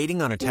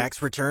Waiting on a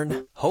tax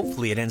return?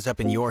 Hopefully it ends up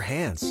in your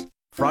hands.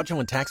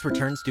 Fraudulent tax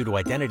returns due to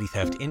identity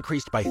theft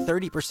increased by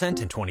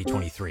 30% in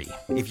 2023.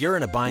 If you're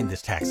in a bind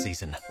this tax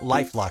season,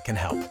 LifeLock can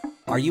help.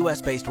 Our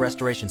U.S.-based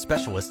restoration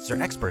specialists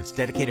are experts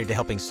dedicated to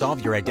helping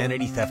solve your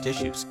identity theft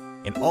issues.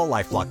 And all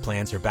LifeLock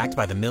plans are backed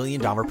by the $1 Million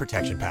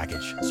Protection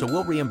Package. So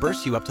we'll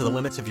reimburse you up to the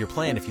limits of your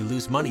plan if you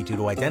lose money due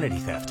to identity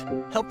theft.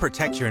 Help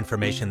protect your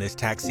information this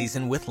tax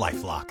season with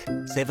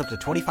LifeLock. Save up to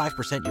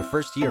 25% your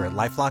first year at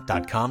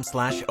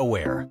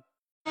LifeLock.com/aware.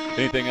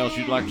 Anything else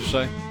you'd like to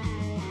say?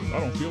 I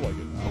don't feel like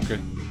it now.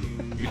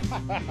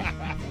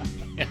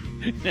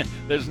 Okay.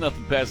 There's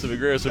nothing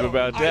passive-aggressive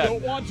about that. I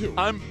don't want to.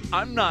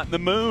 I'm not in the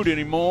mood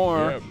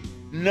anymore. Yeah.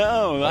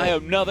 No, I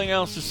have nothing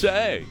else to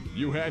say.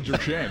 You had your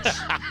chance.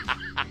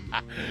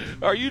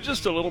 Are you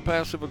just a little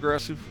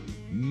passive-aggressive?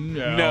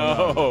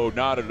 No,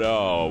 not at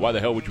all. Why the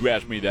hell would you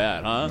ask me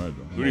that, huh?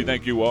 Who do you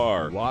think you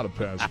are? A lot of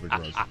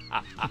passive-aggressive.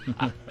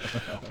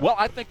 Well,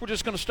 I think we're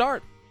just going to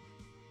start.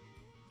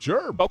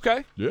 Sure.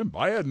 Okay. Yeah,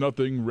 I had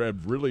nothing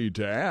really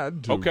to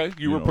add. Okay,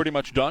 you were pretty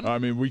much done? I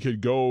mean, we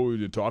could go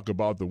to talk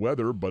about the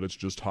weather, but it's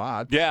just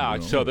hot. Yeah,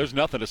 so there's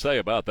nothing to say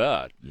about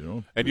that.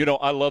 And,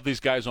 I love these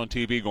guys on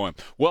TV going,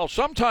 well,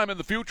 sometime in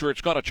the future it's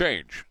going to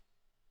change.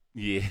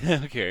 Yeah,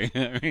 okay.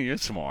 I mean, you're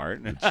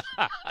smart.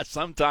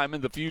 Sometime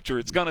in the future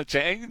it's going to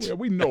change? Yeah,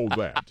 we know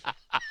that.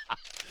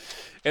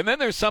 And then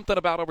there's something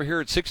about over here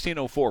at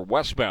 1604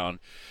 westbound,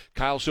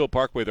 Kyle Sill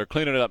Parkway. They're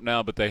cleaning it up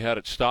now, but they had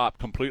it stopped,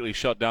 completely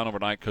shut down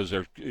overnight because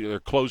they're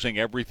closing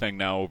everything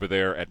now over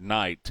there at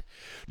night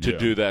to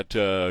do that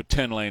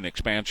 10-lane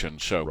expansion.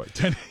 So right,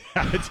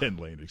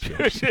 10-lane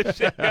expansion.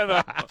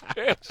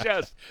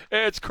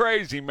 It's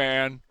crazy,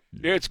 man.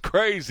 Yeah. It's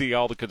crazy,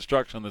 all the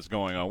construction that's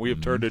going on. We have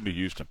turned into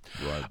Houston.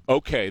 Right.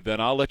 Okay, then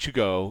I'll let you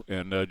go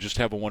and just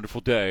have a wonderful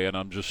day. And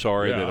I'm just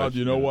sorry that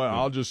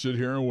I'll just sit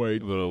here and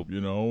wait.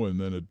 And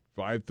then at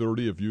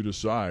 5:30, if you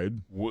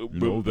decide,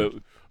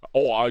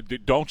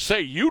 don't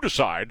say you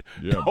decide.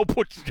 Yeah.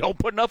 Don't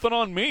put nothing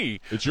on me.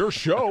 It's your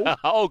show.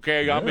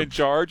 Okay, yeah. I'm in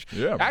charge.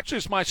 Yeah. Actually,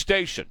 it's my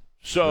station.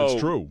 So that's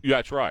true. Yeah,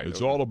 that's right.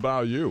 It's all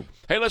about you.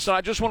 Hey, listen,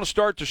 I just want to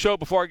start the show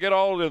before I get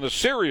all into the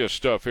serious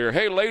stuff here.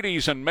 Hey,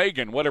 ladies and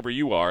Megan, whatever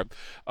you are,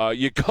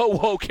 you go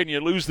woke and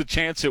you lose the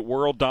chance at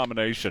world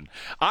domination.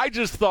 I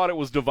just thought it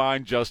was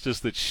divine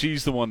justice that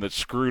she's the one that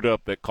screwed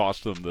up that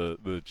cost them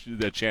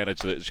the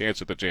chance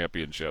at the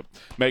championship.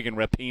 Megan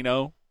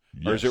Rapinoe?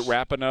 Yes. Or is it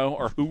Rapinoe?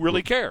 Or who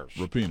really cares?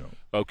 Rapinoe.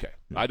 Okay.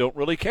 Yeah. I don't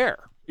really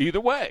care. Either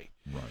way.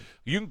 Right.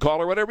 You can call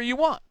her whatever you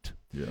want.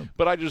 Yeah.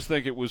 But I just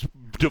think it was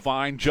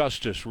divine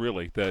justice,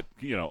 really, that,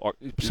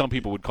 some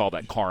people would call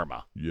that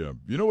karma. Yeah.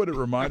 You know what it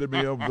reminded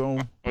me of,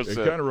 though? What's it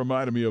that? kind of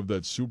reminded me of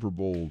that Super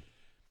Bowl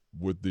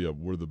with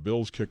where the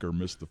Bills kicker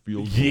missed the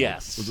field goal.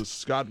 Yes.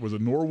 Was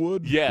it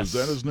Norwood? Yes. Was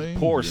that his name?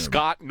 Poor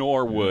Scott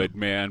Norwood,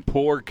 man.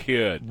 Poor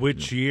kid.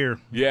 Which year?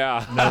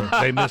 Yeah. No,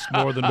 they missed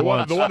more than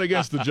once. The one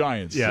against the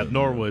Giants. Yeah,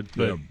 Norwood,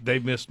 but they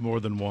missed more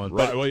than once.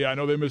 Right. Well, yeah, I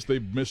know they missed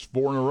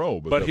 4 in a row.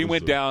 But he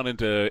went down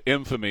into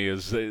infamy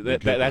as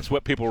that's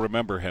what people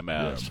remember him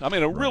as. Yeah. I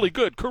mean, a really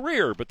good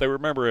career, but they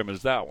remember him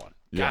as that one.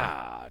 Yeah.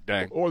 God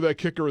dang. Or that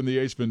kicker in the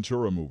Ace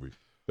Ventura movie.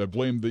 That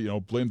blamed it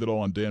all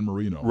on Dan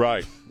Marino.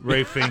 Right.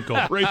 Ray Finkel.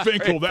 Ray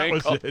Finkel, that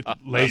was it.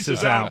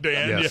 Laces out,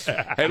 Dan. Yes.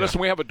 Yeah. Hey,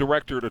 listen, we have a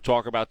director to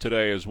talk about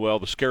today as well,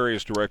 the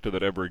scariest director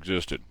that ever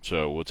existed.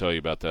 So we'll tell you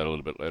about that a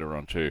little bit later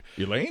on, too.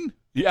 Elaine?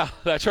 Yeah,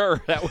 that's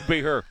her. That would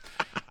be her.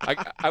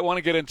 I want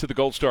to get into the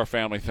Gold Star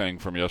family thing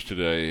from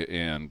yesterday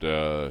and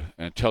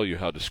tell you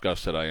how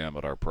disgusted I am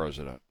at our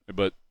president.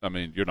 But, I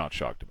mean, you're not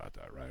shocked about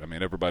that, right? I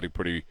mean, everybody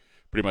pretty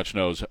much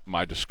knows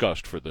my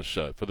disgust for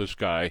this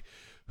guy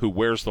who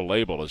wears the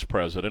label as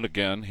president.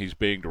 Again, he's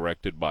being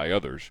directed by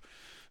others.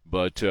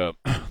 But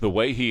the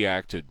way he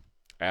acted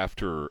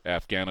after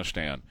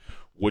Afghanistan,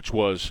 which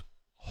was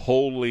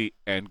wholly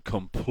and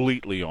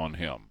completely on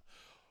him,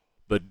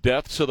 the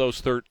deaths of those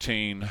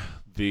 13,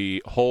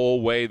 the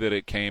whole way that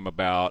it came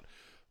about,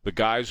 the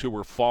guys who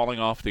were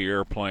falling off the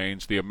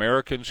airplanes, the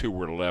Americans who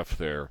were left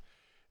there,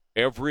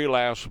 every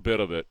last bit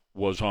of it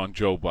was on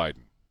Joe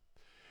Biden.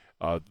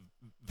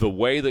 The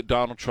way that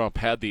Donald Trump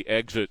had the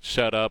exit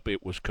set up,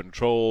 it was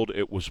controlled,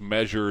 it was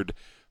measured.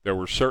 There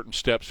were certain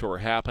steps that were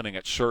happening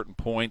at certain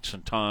points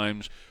and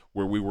times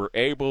where we were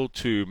able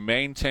to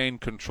maintain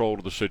control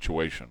of the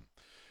situation.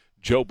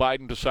 Joe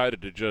Biden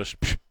decided to just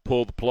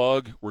pull the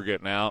plug. We're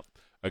getting out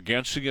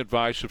against the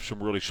advice of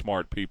some really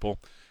smart people,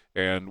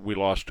 and we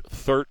lost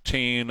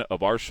 13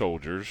 of our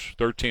soldiers,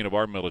 13 of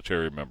our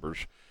military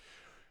members.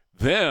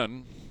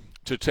 Then,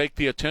 to take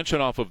the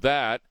attention off of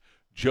that,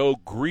 Joe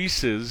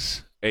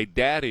greases a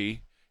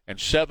daddy and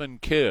 7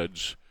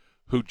 kids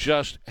who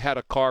just had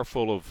a car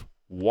full of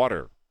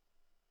water.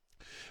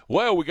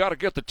 Well, we got to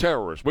get the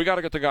terrorist. We got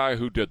to get the guy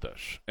who did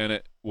this. And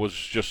it was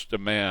just a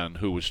man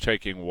who was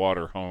taking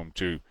water home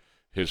to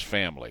his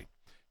family.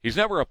 He's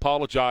never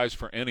apologized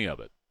for any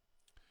of it.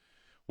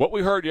 What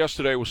we heard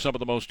yesterday was some of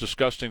the most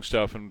disgusting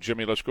stuff, and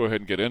Jimmy, let's go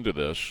ahead and get into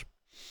this.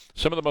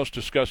 Some of the most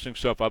disgusting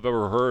stuff I've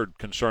ever heard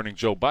concerning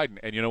Joe Biden.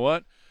 And you know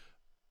what?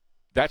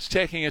 That's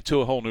taking it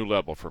to a whole new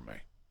level for me,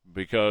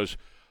 because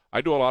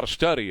I do a lot of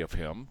study of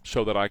him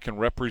so that I can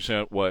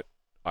represent what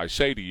I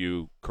say to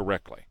you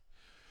correctly.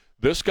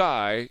 This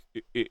guy,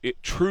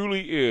 it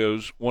truly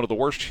is one of the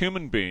worst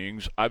human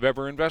beings I've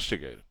ever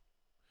investigated.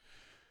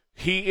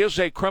 He is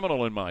a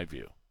criminal in my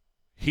view.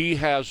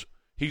 He's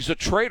a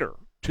traitor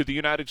to the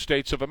United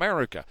States of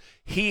America.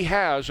 He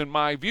has, in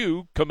my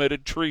view,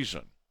 committed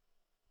treason.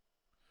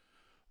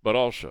 But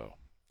also,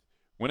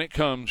 when it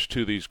comes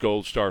to these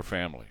Gold Star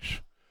families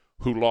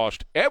who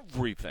lost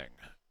everything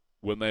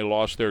when they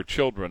lost their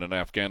children in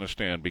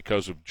Afghanistan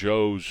because of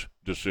Joe's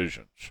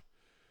decisions,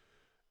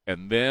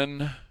 and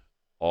then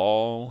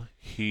all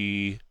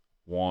he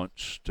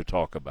wants to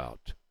talk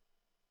about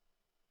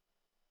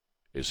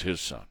is his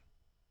son.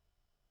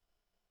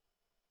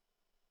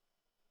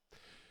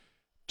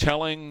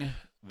 Telling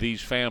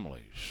these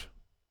families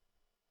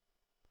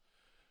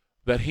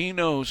that he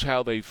knows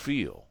how they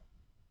feel,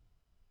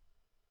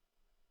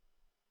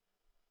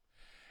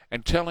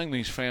 and telling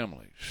these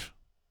families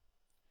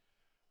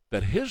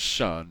that his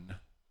son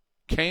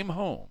came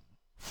home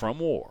from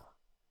war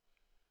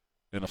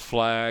in a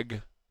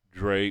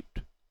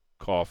flag-draped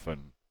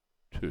coffin,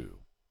 too.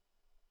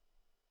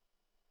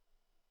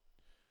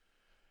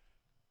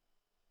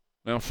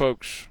 Now,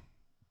 folks,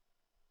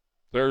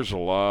 there's a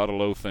lot of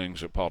low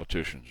things that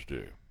politicians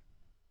do.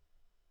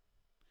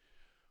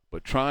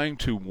 But trying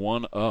to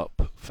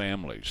one-up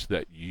families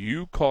that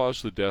you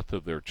caused the death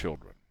of their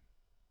children,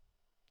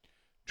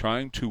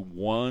 trying to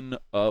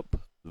one-up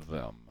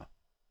them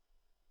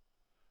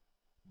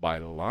by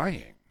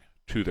lying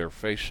to their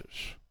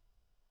faces.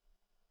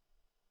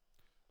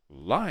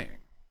 Lying.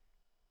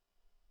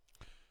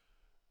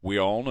 We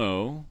all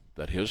know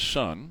that his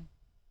son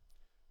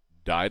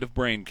died of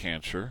brain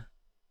cancer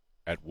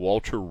at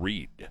Walter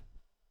Reed,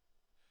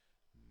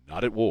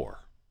 not at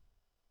war.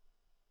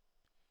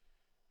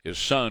 His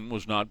son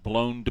was not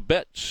blown to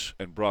bits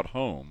and brought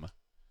home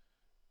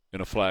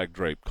in a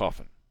flag-draped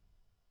coffin.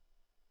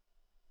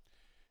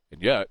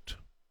 And yet,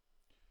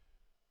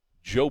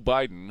 Joe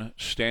Biden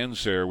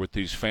stands there with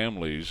these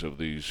families of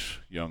these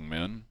young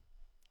men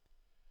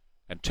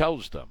and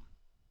tells them,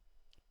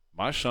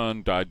 my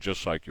son died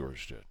just like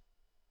yours did.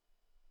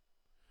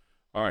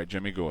 All right,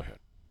 Jimmy, go ahead.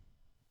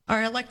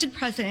 Our elected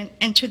president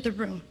entered the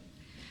room.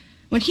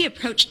 When he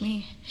approached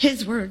me,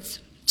 his words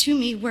to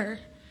me were,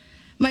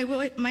 my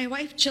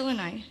wife Jill and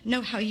I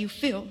know how you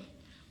feel.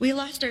 We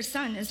lost our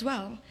son as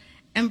well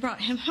and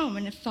brought him home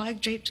in a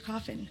flag-draped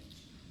coffin.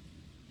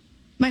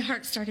 My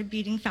heart started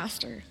beating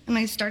faster, and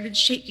I started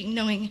shaking,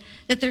 knowing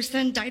that their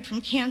son died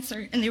from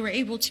cancer and they were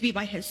able to be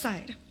by his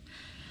side.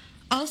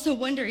 Also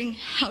wondering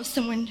how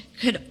someone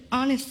could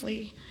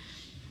honestly,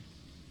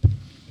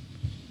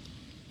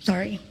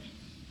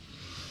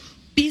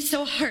 be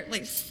so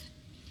heartless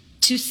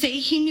to say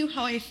he knew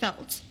how I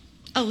felt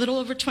a little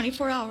over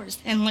 24 hours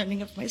and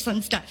learning of my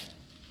son's death.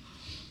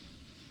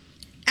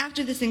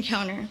 After this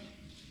encounter,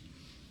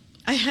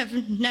 I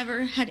have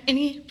never had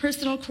any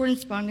personal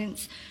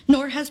correspondence,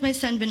 nor has my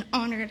son been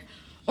honored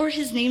or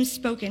his name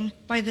spoken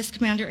by this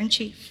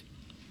commander-in-chief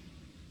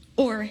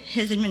or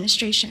his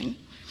administration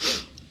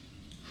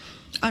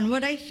on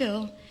what I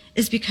feel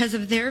is because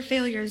of their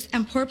failures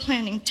and poor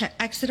planning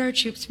to exit our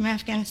troops from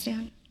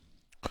Afghanistan.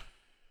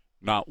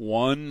 Not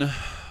one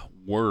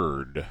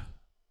word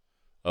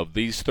of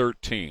these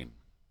 13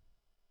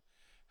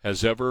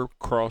 has ever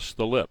crossed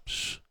the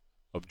lips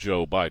of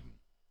Joe Biden.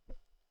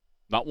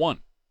 Not one.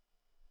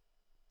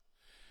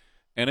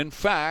 And in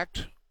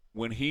fact,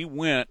 when he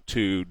went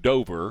to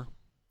Dover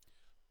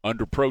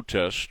under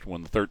protest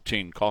when the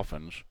 13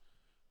 coffins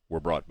were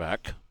brought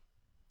back,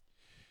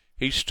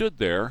 he stood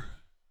there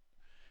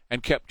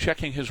and kept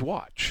checking his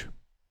watch.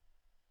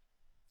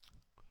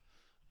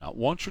 Not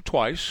once or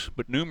twice,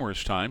 but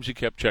numerous times he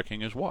kept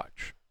checking his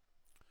watch.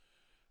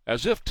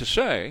 As if to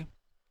say,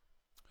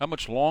 how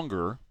much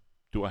longer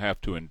do I have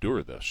to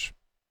endure this?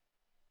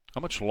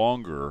 How much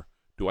longer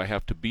do I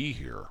have to be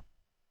here?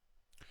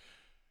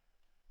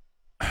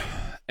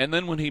 And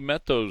then when he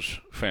met those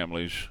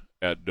families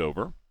at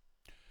Dover,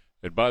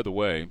 and by the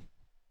way,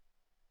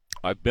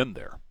 I've been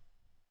there,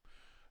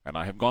 and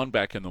I have gone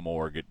back in the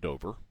morgue at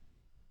Dover,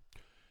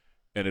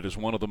 and it is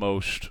one of the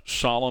most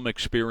solemn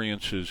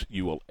experiences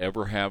you will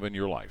ever have in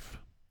your life.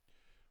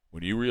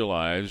 When you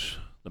realize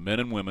the men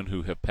and women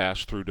who have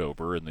passed through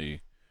Dover in the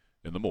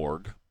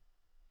morgue,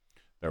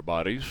 their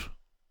bodies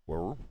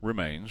or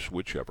remains,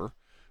 whichever,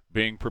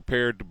 being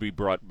prepared to be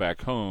brought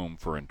back home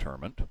for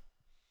interment,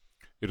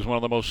 it is one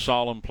of the most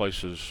solemn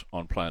places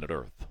on planet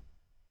Earth,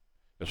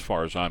 as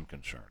far as I'm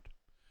concerned.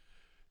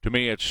 To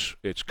me, it's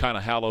kind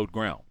of hallowed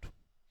ground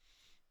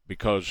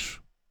because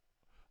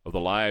of the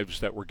lives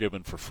that were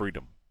given for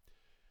freedom,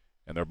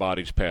 and their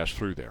bodies passed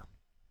through there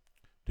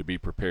to be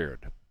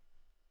prepared.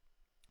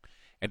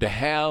 And to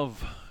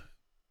have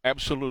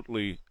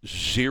absolutely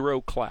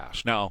zero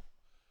class. Now,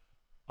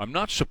 I'm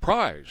not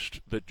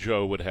surprised that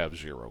Joe would have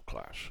zero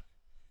class.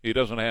 He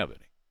doesn't have any.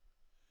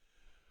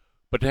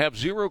 But to have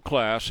zero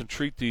class and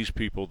treat these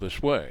people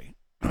this way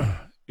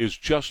is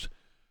just,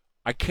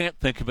 I can't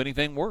think of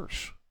anything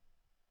worse.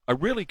 I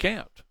really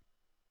can't.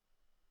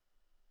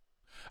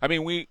 I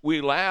mean,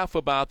 we laugh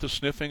about the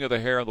sniffing of the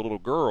hair of the little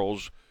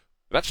girls.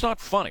 That's not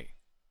funny.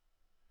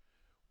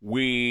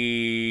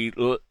 We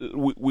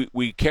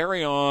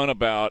carry on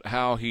about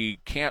how he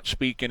can't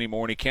speak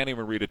anymore and he can't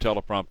even read a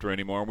teleprompter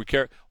anymore, and we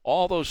carry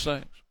all those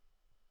things.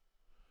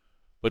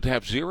 But to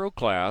have zero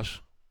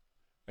class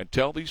and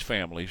tell these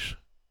families,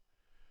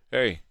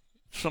 hey,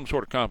 some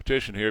sort of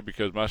competition here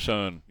because my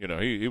son,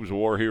 he was a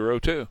war hero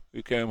too.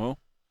 He came home,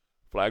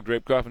 flag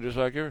draped coffin just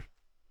like yours.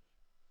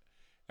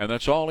 And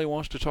that's all he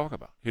wants to talk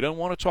about. He doesn't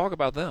want to talk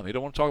about them. He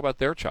doesn't want to talk about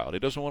their child. He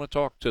doesn't want to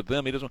talk to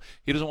them. He doesn't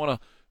want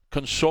to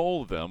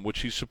console them,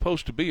 which he's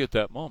supposed to be at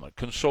that moment,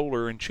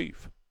 consoler in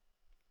chief.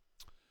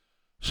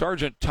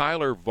 Sergeant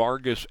Tyler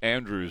Vargas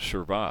Andrews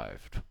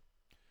survived.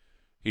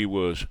 He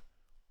was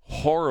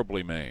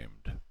horribly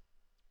maimed.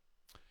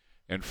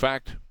 In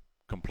fact,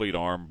 complete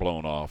arm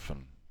blown off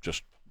and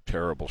just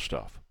terrible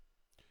stuff.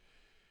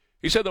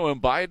 He said that when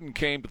Biden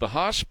came to the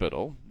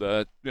hospital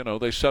that,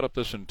 they set up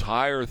this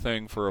entire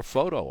thing for a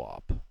photo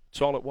op.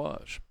 That's all it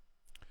was.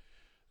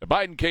 And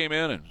Biden came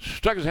in and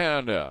stuck his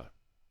hand out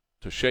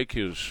to shake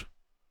his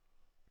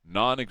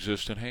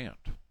non-existent hand.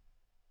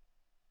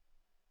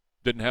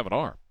 Didn't have an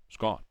arm. It's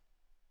gone.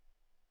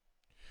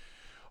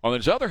 On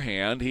his other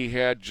hand, he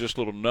had just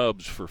little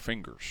nubs for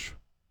fingers.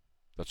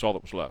 That's all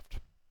that was left.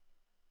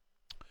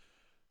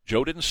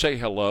 Joe didn't say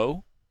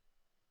hello.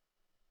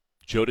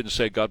 Joe didn't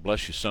say, God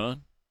bless you,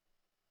 son.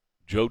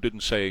 Joe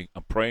didn't say,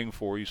 I'm praying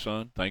for you,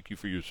 son. Thank you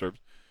for your service.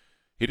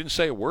 He didn't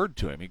say a word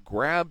to him. He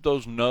grabbed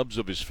those nubs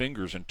of his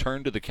fingers and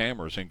turned to the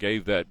cameras and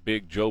gave that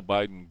big Joe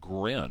Biden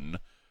grin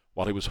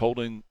while he was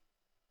holding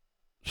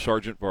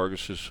Sergeant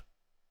Vargas's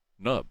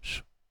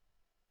nubs.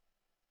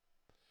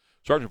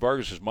 Sergeant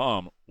Vargas's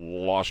mom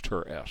lost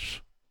her S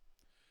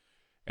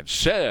and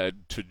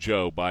said to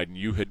Joe Biden,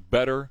 you had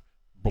better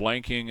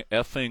blanking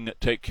effing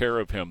take care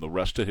of him the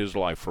rest of his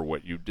life for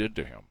what you did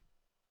to him.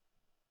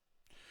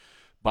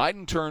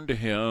 Biden turned to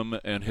him,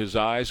 and his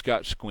eyes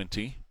got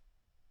squinty,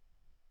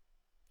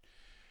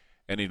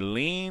 and he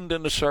leaned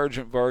into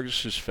Sergeant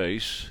Vargas's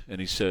face,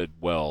 and he said,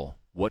 well,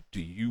 what do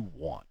you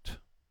want?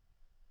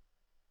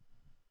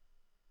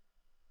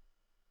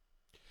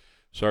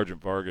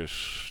 Sergeant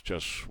Vargas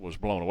just was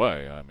blown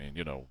away. I mean,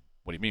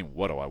 what do you mean,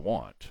 what do I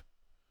want?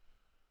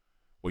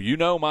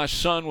 Well, my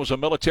son was a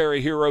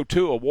military hero,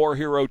 too, a war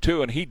hero,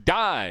 too, and he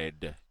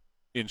died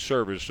in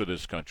service to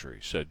this country,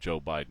 said Joe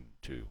Biden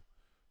to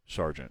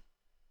Sergeant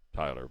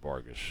Tyler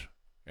Vargas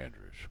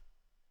Andrews.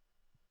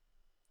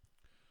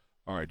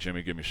 All right,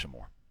 Jimmy, give me some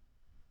more.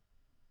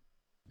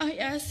 I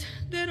ask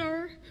that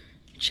our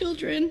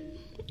children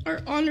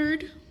are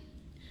honored,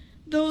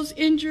 those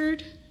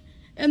injured,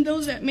 and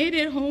those that made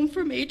it home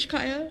from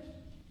HKIA,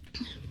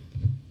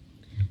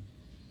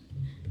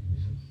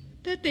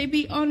 that they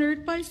be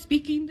honored by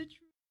speaking the truth.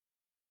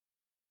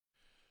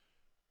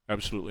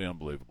 Absolutely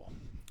unbelievable.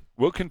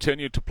 We'll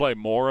continue to play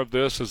more of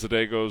this as the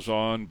day goes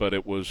on, but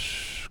it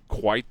was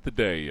quite the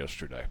day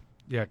yesterday.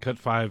 Yeah, Cut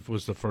 5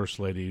 was the first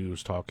lady who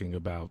was talking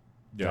about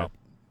that.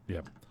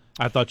 Yeah.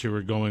 I thought you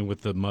were going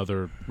with the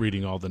mother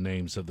reading all the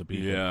names of the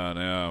people. Yeah,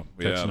 no.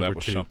 That's that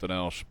was 2. something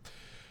else.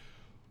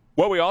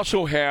 Well, we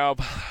also have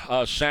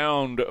a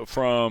sound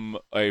from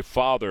a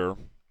father.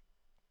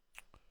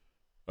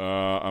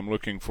 I'm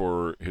looking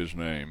for his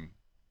name.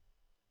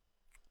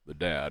 The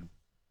dad.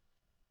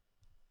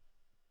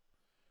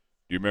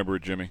 Do you remember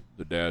it, Jimmy?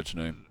 The dad's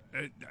name?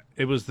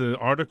 It was the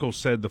article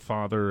said the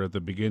father at the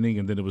beginning,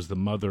 and then it was the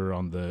mother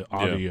on the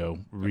audio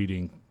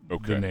reading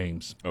the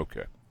names.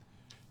 Okay.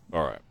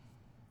 All right.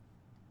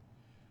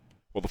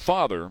 Well, the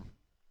father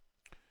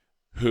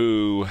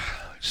who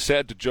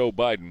said to Joe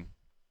Biden,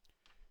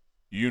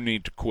 you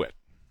need to quit.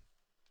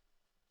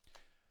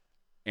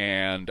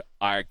 And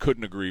I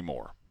couldn't agree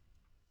more.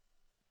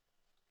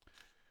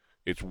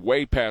 It's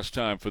way past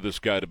time for this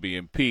guy to be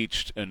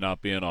impeached and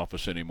not be in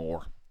office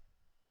anymore.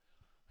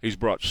 He's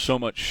brought so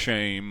much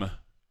shame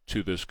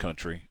to this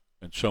country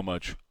and so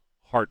much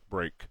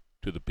heartbreak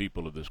to the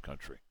people of this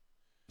country.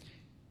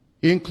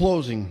 In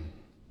closing,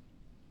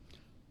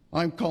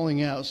 I'm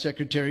calling out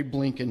Secretary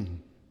Blinken,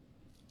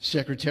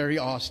 Secretary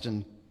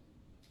Austin,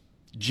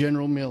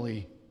 General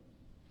Milley,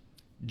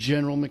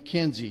 General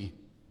McKenzie,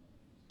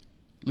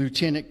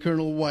 Lieutenant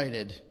Colonel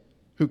Whitehead,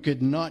 who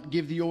could not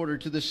give the order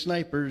to the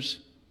snipers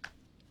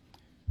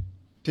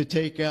to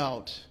take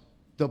out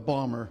the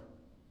bomber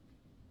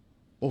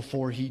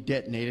before he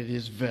detonated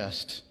his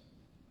vest,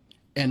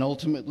 and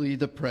ultimately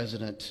the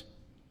president.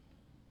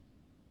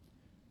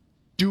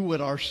 Do what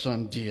our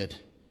son did.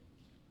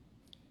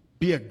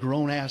 Be a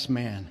grown-ass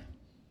man.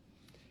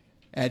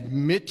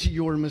 Admit to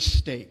your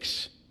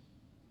mistakes.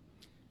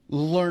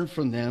 Learn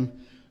from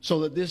them so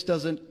that this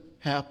doesn't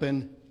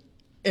happen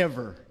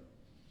ever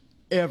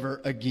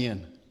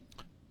again.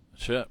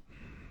 That's it.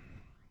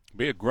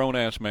 Be a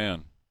grown-ass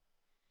man.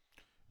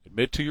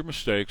 Admit to your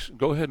mistakes.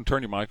 Go ahead and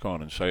turn your mic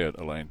on and say it,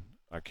 Elaine.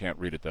 I can't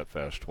read it that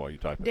fast while you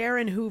type it.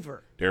 Darren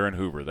Hoover. Darren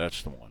Hoover,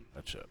 that's the one.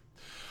 That's it.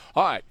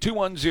 All right,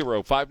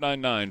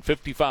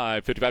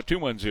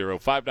 210-599-5555,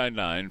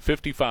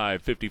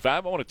 210-599-5555. I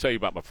want to tell you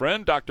about my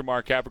friend, Dr.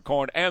 Mark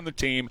Havercorn, and the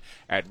team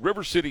at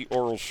River City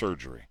Oral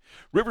Surgery.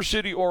 River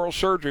City Oral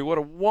Surgery, what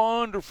a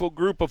wonderful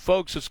group of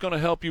folks that's going to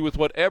help you with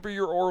whatever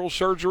your oral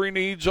surgery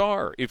needs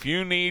are. If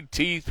you need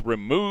teeth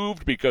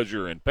removed because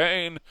you're in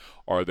pain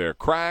or they're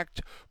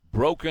cracked,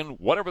 broken,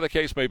 whatever the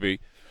case may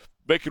be,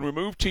 they can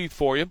remove teeth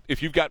for you.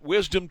 If you've got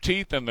wisdom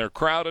teeth and they're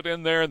crowded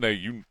in there and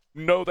you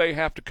know they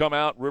have to come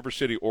out, River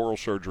City Oral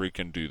Surgery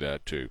can do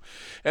that too.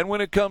 And when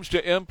it comes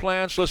to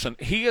implants, listen,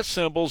 he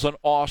assembles an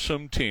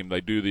awesome team.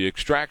 They do the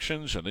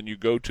extractions, and then you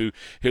go to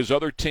his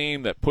other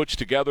team that puts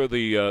together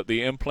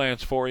the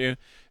implants for you.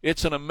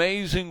 It's an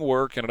amazing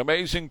work and an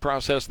amazing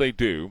process they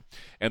do,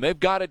 and they've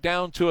got it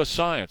down to a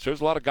science.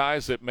 There's a lot of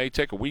guys that may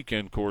take a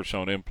weekend course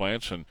on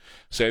implants and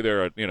say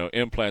they're a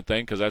implant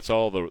thing because that's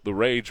all the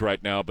rage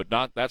right now, but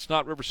that's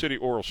not River City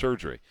Oral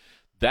Surgery.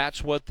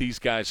 That's what these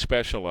guys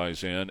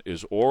specialize in,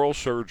 is oral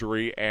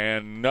surgery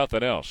and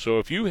nothing else. So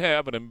if you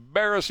have an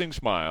embarrassing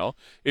smile,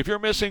 if you're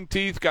missing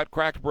teeth, got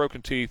cracked,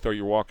 broken teeth, or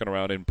you're walking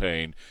around in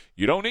pain,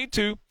 you don't need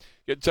to.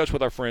 Get in touch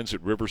with our friends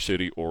at River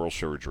City Oral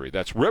Surgery.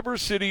 That's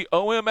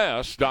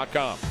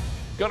rivercityoms.com.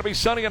 Going to be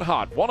sunny and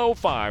hot,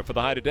 105 for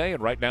the high today,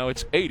 and right now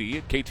it's 80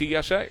 at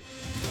KTSA.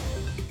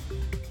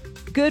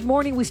 Good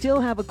morning. We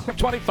still have a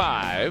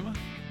 25.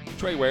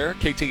 Trey Ware,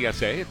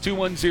 KTSA, at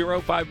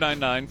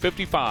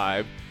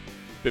 210-599-5555.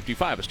 It's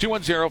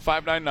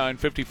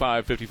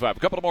 210-599-5555. A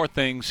couple of more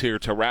things here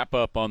to wrap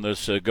up on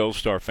this Gold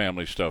Star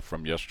family stuff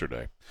from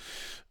yesterday.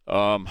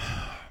 Well,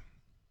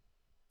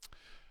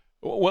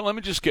 let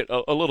me just get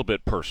a little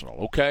bit personal,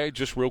 okay?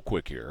 Just real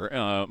quick here.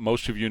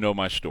 Most of you know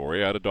my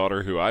story. I had a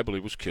daughter who I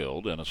believe was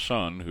killed and a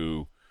son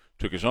who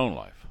took his own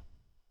life.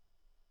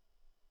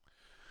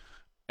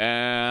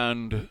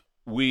 And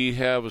we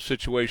have a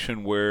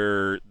situation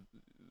where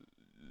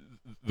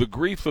the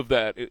grief of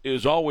that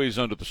is always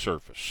under the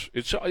surface.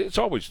 It's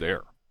always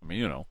there. I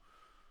mean,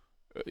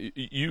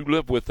 you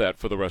live with that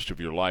for the rest of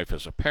your life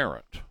as a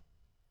parent.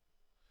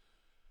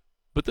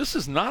 But this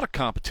is not a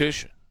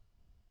competition.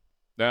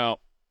 Now,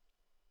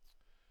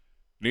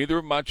 neither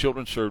of my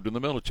children served in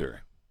the military,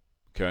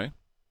 okay?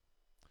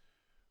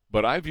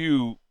 But I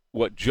view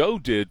what Joe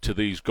did to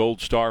these Gold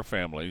Star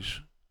families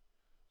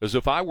as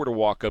if I were to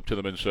walk up to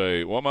them and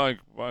say, well, my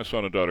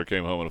son and daughter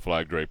came home in a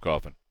flag-draped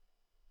coffin.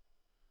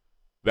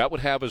 That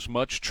would have as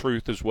much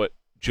truth as what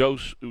Joe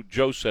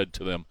said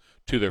to them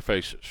to their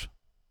faces.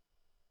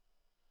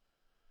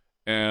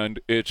 And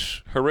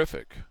it's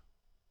horrific.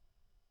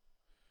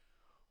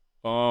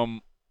 I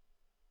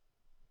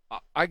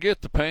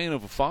get the pain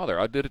of a father.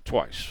 I did it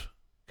twice.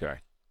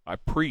 Okay. I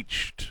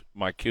preached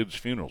my kids'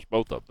 funerals,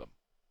 both of them.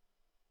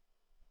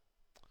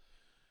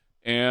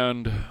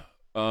 And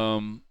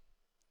I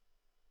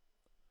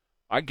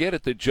get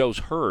it that Joe's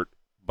hurt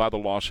by the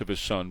loss of his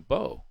son,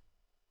 Bo.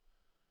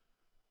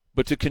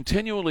 But to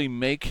continually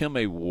make him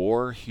a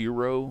war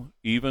hero,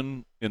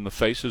 even in the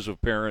faces of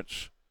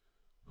parents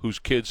whose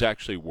kids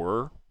actually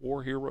were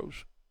war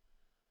heroes,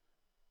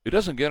 it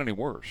doesn't get any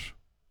worse.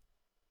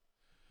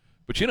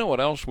 But you know what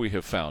else we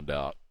have found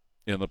out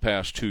in the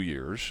past 2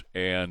 years,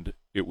 and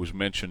it was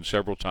mentioned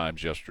several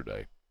times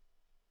yesterday?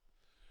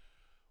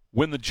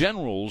 When the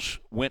generals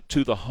went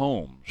to the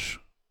homes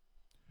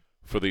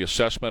for the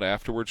assessment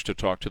afterwards to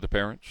talk to the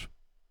parents,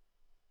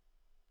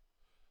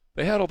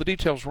 they had all the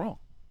details wrong.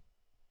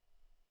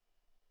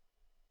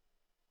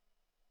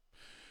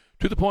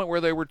 To the point where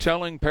they were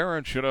telling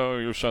parents,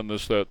 your son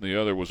this, that, and the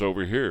other was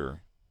over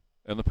here.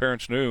 And the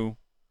parents knew,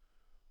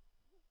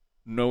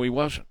 no, he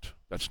wasn't.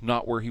 That's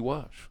not where he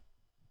was.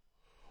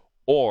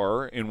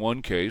 Or, in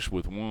one case,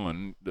 with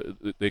one,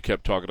 they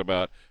kept talking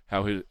about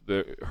how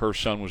her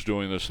son was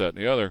doing this, that, and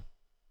the other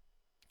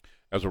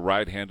as a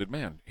right-handed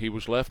man. He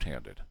was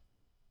left-handed.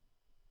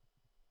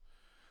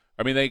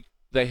 I mean,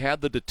 they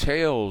had the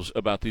details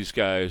about these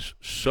guys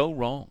so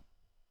wrong.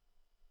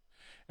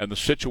 And the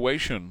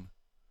situation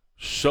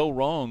so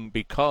wrong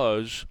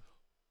because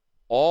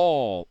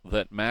all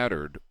that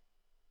mattered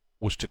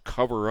was to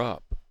cover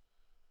up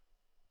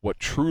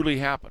what truly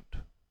happened.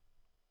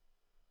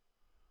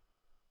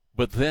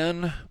 But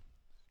then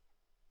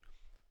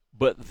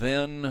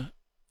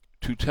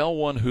to tell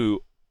one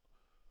who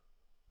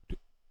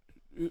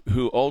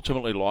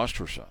ultimately lost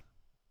her son,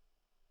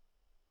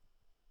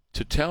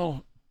 to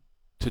tell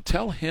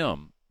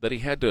him that he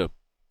had to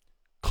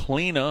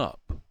clean up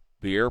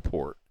the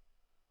airport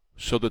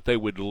so that they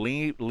would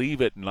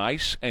leave it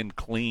nice and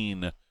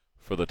clean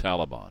for the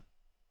Taliban.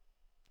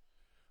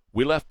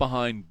 We left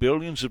behind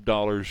billions of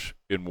dollars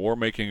in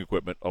war-making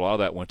equipment. A lot of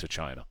that went to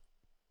China.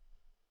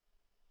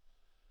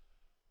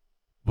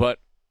 But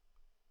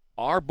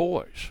our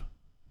boys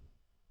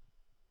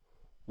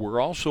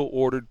were also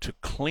ordered to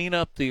clean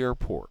up the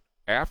airport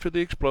after the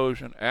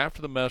explosion,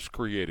 after the mess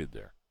created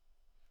there.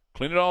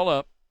 Clean it all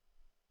up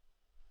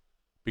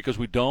because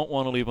we don't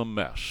want to leave a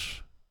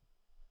mess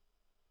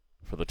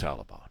for the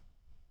Taliban.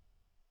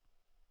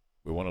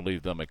 We want to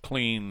leave them a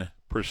clean,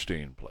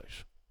 pristine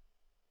place.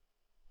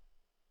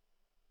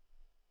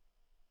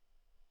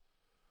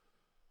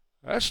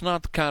 That's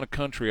not the kind of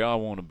country I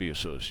want to be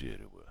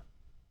associated with.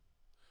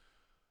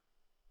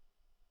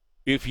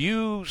 If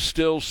you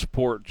still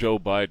support Joe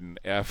Biden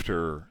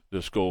after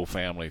this Gold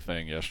family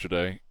thing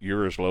yesterday,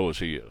 you're as low as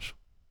he is.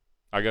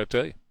 I got to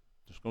tell you.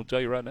 Just going to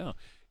tell you right now.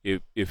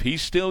 If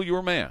he's still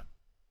your man,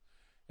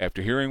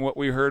 after hearing what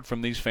we heard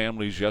from these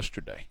families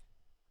yesterday,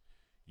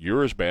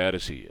 you're as bad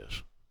as he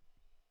is.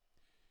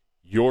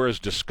 You're as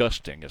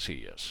disgusting as he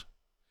is.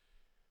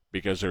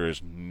 Because there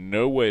is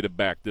no way to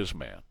back this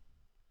man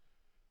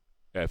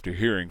after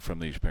hearing from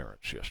these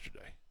parents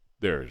yesterday.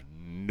 There is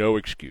no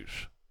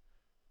excuse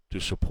to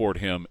support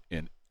him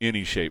in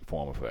any shape,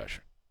 form, or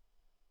fashion.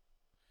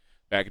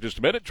 Back in just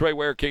a minute, Trey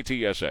Ware,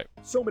 KTSA.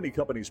 So many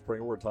companies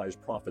prioritize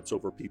profits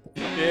over people.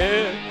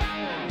 Yeah.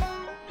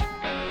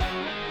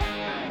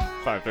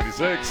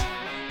 5:36.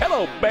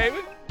 Hello, baby.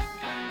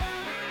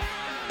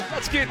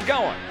 Let's get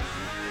going.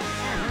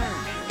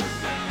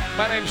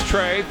 My name's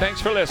Trey. Thanks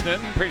for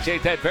listening.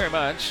 Appreciate that very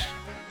much.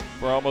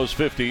 For almost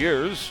 50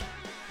 years.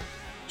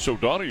 So,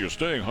 Donnie, you're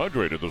staying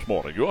hydrated this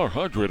morning. You are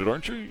hydrated,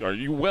 aren't you? Are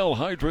you well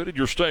hydrated?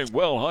 You're staying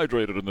well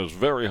hydrated in this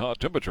very hot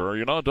temperature. Are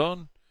you not,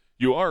 Don?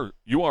 You are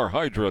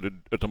hydrated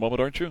at the moment,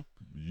 aren't you?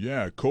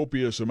 Yeah,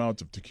 copious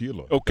amounts of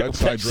tequila. Okay.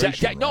 That's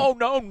hydration, right?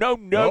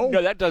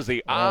 No. That does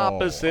the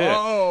opposite.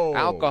 Oh.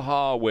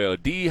 Alcohol will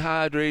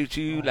dehydrate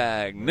you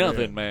like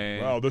nothing,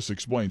 man. Wow, this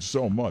explains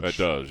so much. It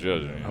does, yeah.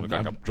 You look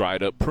like a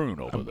dried up prune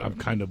over there. I'm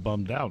kind of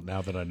bummed out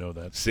now that I know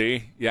that.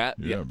 See? Yeah.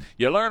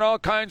 You learn all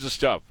kinds of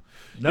stuff.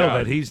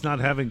 That he's not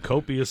having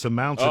copious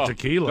amounts of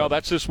tequila. No,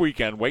 that's this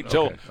weekend. Wait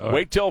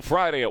till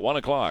Friday at 1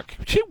 o'clock.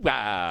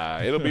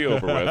 It'll be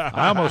over with.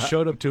 I almost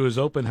showed up to his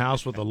open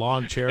house with a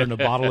lawn chair and a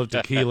bottle of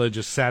tequila,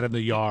 just sat in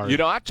the yard. You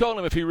know, I told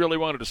him if he really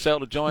wanted to sell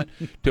the joint,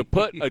 to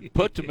put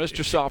the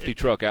Mr. Softy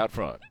truck out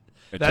front.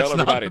 And tell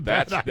everybody you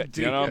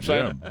know what I'm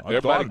saying? Yeah,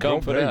 Everybody come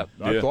for that.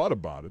 I thought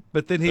about it.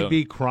 But then he'd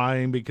be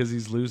crying because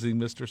he's losing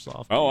Mr.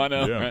 Soft. Oh, I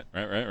know. Yeah.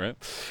 Right.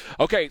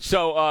 Okay,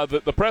 so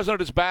the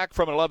president is back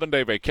from an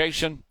 11-day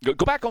vacation. Go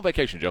back on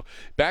vacation, Joe.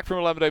 Back from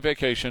an 11-day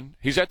vacation.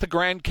 He's at the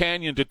Grand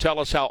Canyon to tell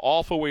us how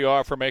awful we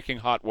are for making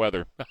hot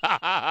weather.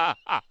 God.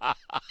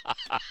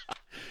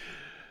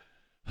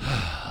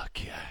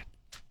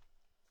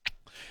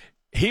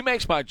 He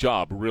makes my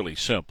job really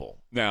simple.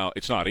 Now,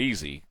 it's not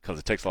easy because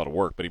it takes a lot of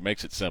work, but he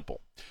makes it simple.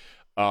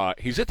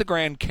 He's at the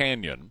Grand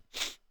Canyon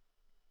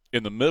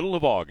in the middle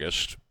of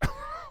August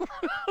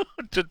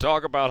to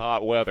talk about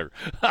hot weather.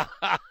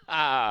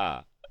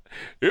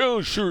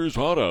 It sure is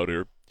hot out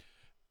here.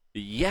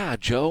 Yeah,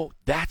 Joe,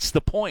 that's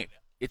the point.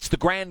 It's the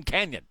Grand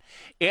Canyon.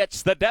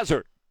 It's the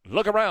desert.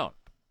 Look around.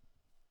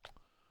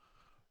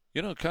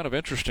 You know, kind of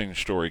interesting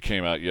story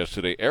came out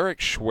yesterday. Eric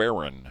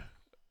Schwerin.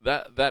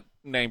 That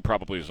name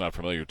probably is not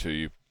familiar to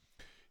you.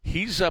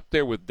 He's up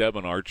there with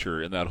Devin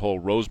Archer in that whole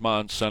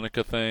Rosemont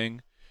Seneca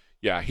thing.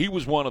 Yeah, he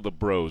was one of the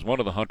bros, one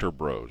of the Hunter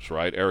bros,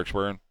 right? Eric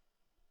Schwerin.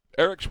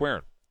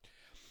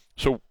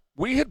 So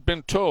we had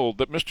been told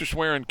that Mr.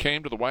 Schwerin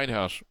came to the White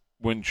House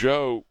when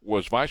Joe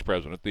was vice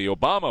president, the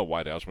Obama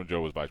White House when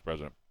Joe was vice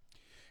president,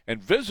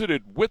 and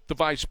visited with the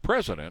vice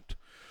president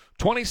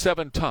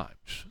 27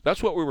 times.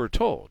 That's what we were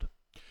told.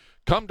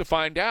 Come to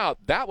find out,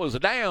 that was a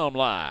damn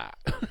lie.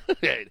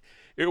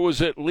 It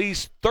was at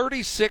least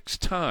 36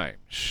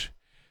 times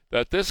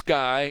that this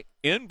guy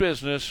in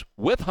business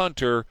with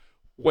Hunter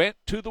went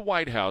to the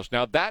White House.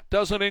 Now, that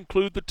doesn't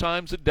include the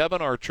times that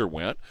Devin Archer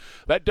went.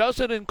 That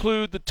doesn't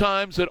include the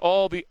times that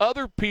all the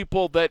other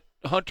people that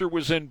Hunter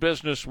was in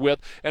business with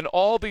and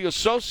all the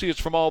associates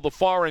from all the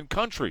foreign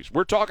countries.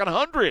 We're talking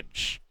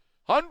hundreds.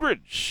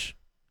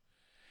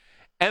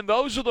 And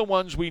those are the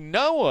ones we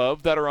know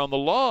of that are on the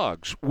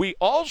logs. We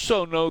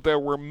also know there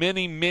were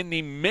many,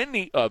 many,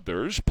 many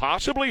others,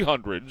 possibly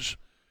hundreds,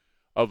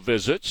 of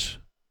visits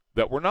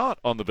that were not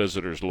on the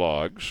visitors'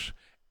 logs.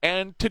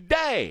 And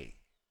today,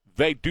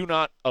 they do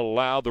not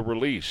allow the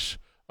release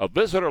of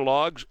visitor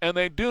logs, and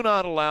they do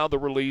not allow the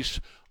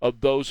release of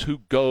those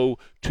who go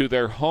to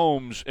their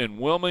homes in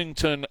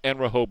Wilmington and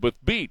Rehoboth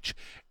Beach.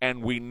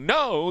 And we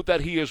know that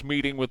he is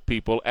meeting with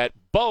people at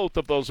both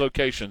of those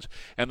locations.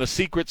 And the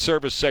Secret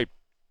Service say,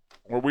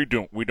 well, we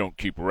don't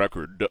keep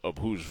record of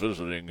who's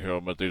visiting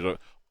him at these.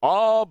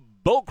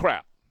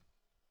 Bullcrap.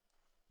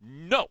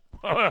 No.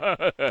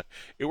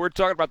 We're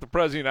talking about the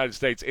President of the United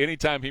States.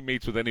 Anytime he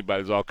meets with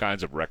anybody, there's all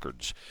kinds of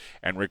records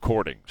and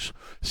recordings.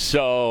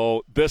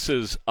 So this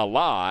is a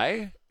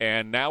lie,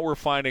 and now we're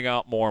finding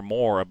out more and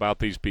more about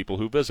these people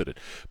who visited.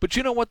 But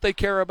you know what they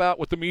care about,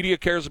 what the media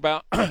cares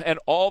about, and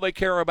all they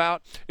care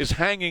about is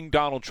hanging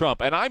Donald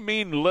Trump. And I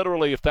mean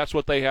literally, if that's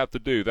what they have to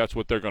do, that's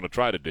what they're going to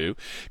try to do,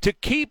 to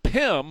keep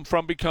him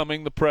from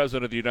becoming the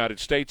President of the United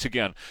States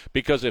again.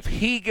 Because if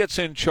he gets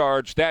in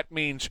charge, that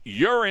means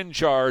you're in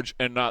charge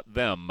and not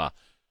them.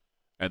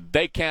 And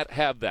they can't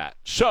have that.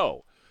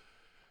 So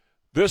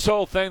this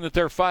whole thing that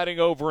they're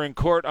fighting over in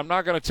court, I'm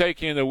not going to take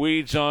you in the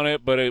weeds on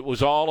it, but it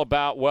was all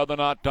about whether or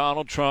not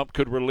Donald Trump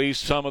could release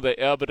some of the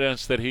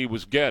evidence that he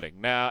was getting.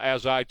 Now,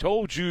 as I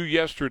told you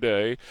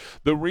yesterday,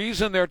 the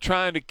reason they're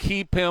trying to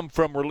keep him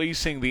from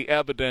releasing the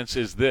evidence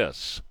is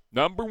this.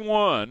 Number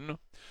one,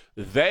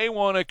 They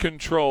want to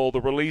control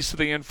the release of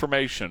the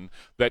information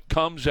that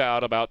comes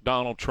out about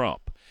Donald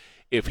Trump.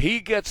 If he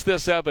gets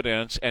this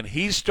evidence and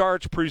he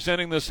starts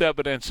presenting this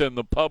evidence in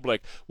the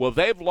public, well,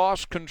 they've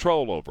lost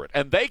control over it.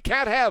 And they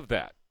can't have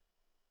that.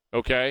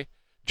 Okay?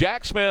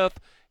 Jack Smith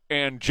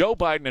and Joe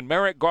Biden and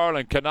Merrick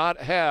Garland cannot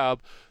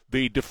have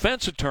the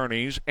defense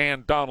attorneys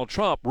and Donald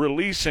Trump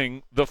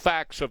releasing the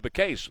facts of the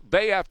case.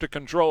 They have to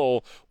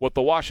control what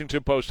the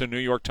Washington Post and New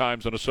York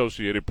Times and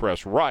Associated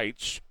Press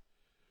writes.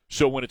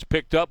 So when it's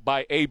picked up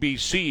by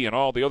ABC and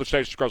all the other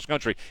stations across the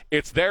country,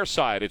 it's their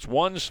side. It's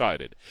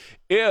one-sided.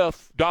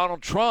 If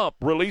Donald Trump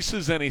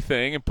releases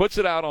anything and puts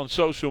it out on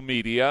social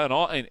media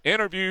and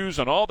interviews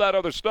and all that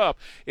other stuff,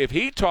 if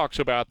he talks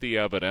about the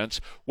evidence,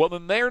 well,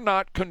 then they're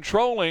not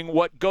controlling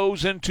what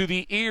goes into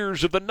the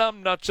ears of the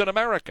numbnuts in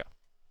America.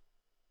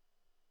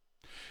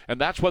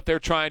 And that's what they're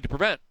trying to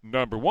prevent.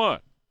 Number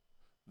one,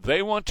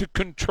 they want to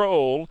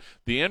control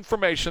the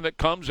information that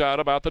comes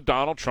out about the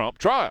Donald Trump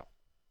trial.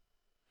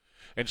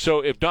 And so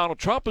if Donald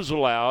Trump is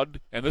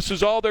allowed, and this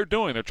is all they're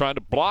doing, they're trying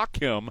to block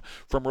him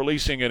from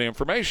releasing any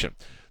information.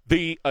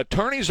 The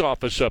attorney's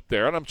office up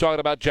there, and I'm talking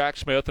about Jack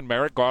Smith and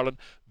Merrick Garland,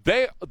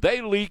 they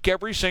leak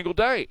every single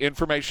day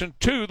information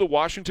to the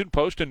Washington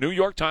Post and New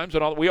York Times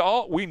and all.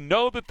 We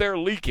know that they're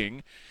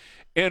leaking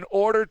in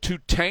order to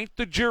taint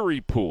the jury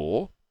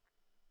pool,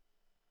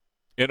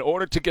 in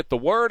order to get the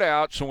word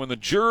out, so when the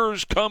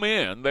jurors come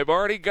in, they've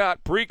already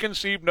got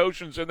preconceived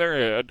notions in their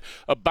head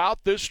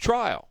about this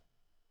trial.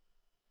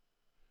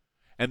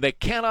 And they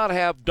cannot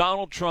have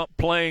Donald Trump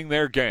playing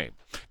their game,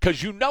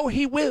 because you know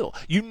he will.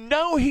 You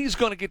know he's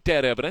going to get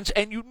that evidence,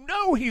 and you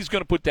know he's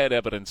going to put that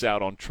evidence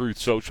out on Truth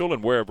Social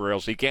and wherever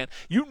else he can.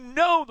 You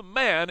know the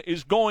man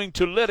is going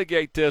to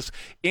litigate this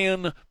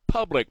in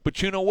public.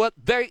 But you know what?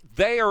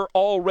 They are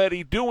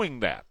already doing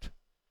that.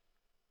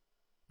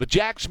 The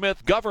Jack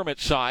Smith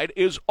government side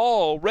is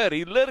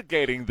already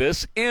litigating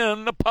this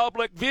in the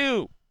public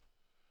view.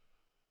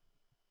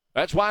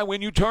 That's why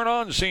when you turn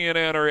on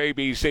CNN or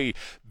ABC,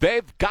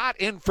 they've got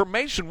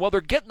information. Well, they're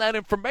getting that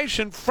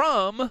information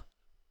from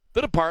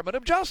the Department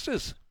of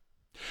Justice.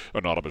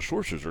 Anonymous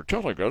sources are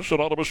telling us,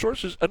 anonymous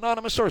sources.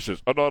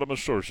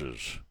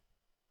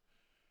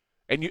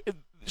 And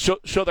so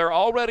they're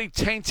already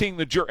tainting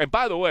the jury. And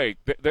by the way,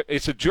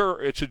 it's a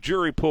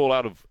jury pool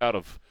out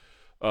of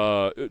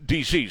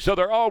D.C. So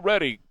they're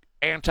already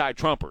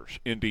anti-Trumpers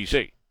in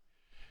D.C.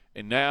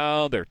 And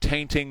now they're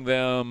tainting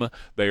them.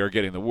 They are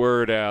getting the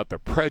word out. They're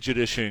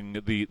prejudicing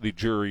the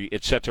jury,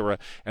 etc.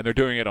 And they're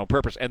doing it on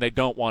purpose. And they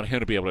don't want him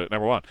to be able to,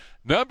 number one.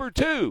 Number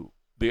two,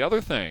 the other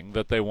thing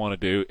that they want to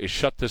do is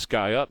shut this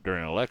guy up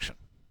during an election.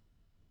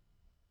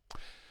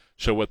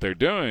 So what they're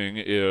doing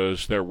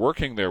is they're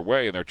working their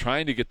way, and they're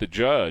trying to get the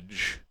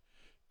judge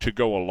to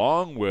go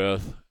along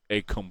with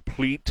a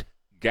complete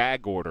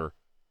gag order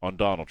on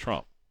Donald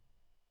Trump.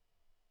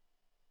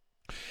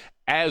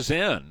 As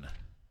in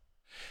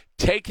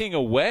taking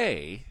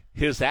away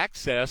his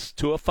access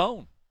to a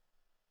phone.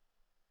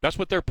 That's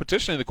what they're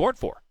petitioning the court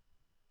for.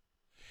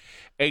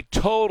 A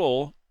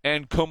total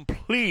and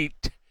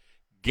complete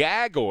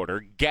gag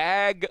order,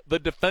 gag the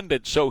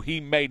defendant so he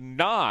may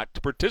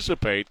not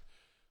participate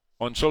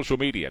on social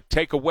media.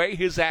 Take away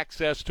his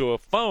access to a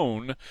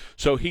phone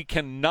so he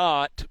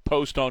cannot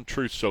post on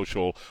Truth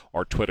Social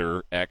or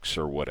Twitter, X,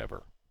 or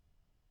whatever.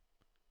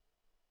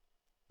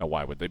 Now,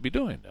 why would they be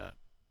doing that?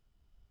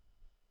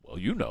 Well,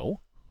 you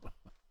know.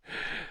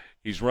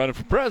 He's running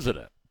for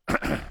president.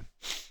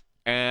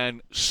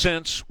 And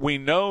since we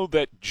know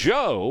that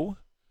Joe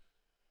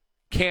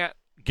can't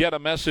get a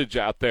message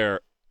out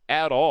there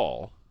at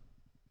all,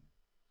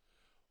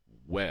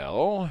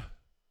 well,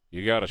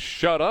 you got to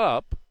shut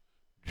up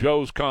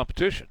Joe's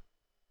competition.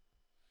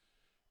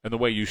 And the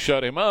way you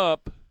shut him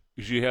up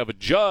is you have a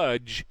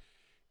judge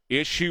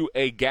issue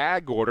a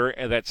gag order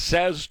that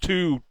says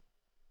to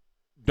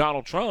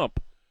Donald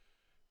Trump,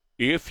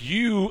 if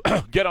you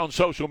get on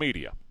social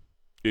media,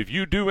 if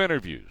you do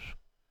interviews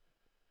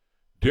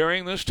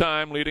during this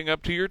time leading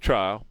up to your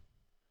trial,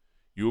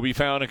 you will be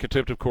found in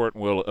contempt of court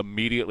and will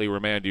immediately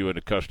remand you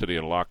into custody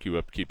and lock you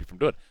up to keep you from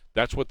doing it.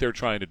 That's what they're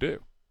trying to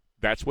do.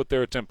 That's what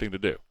they're attempting to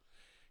do,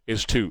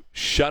 is to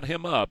shut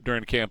him up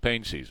during the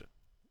campaign season.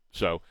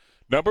 So,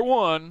 number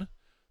one,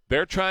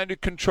 they're trying to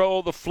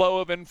control the flow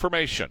of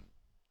information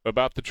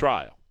about the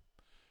trial.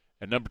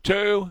 And number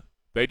two,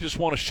 they just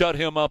want to shut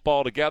him up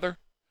altogether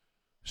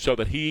so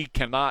that he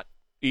cannot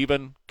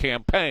even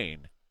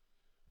campaign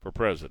for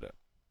president.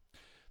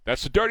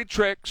 That's the dirty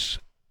tricks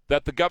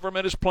that the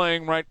government is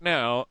playing right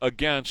now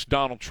against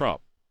Donald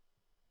Trump.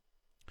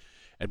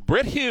 And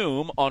Brit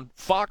Hume on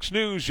Fox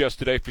News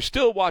yesterday, if you're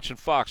still watching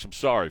Fox, I'm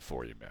sorry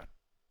for you, man.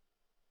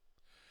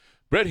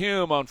 Brit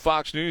Hume on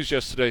Fox News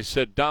yesterday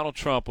said Donald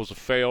Trump was a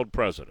failed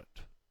president.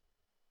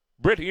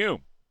 Brit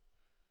Hume.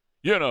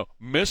 You know,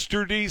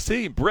 Mr.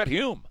 D.C., Brit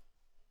Hume.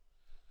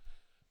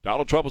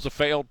 Donald Trump was a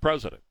failed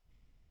president.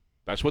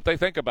 That's what they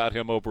think about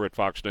him over at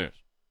Fox News.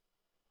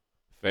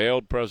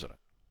 Failed president.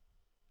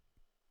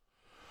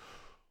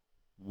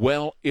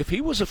 Well, if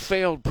he was a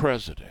failed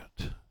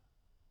president,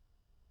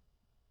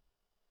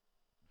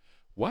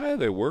 why are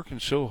they working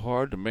so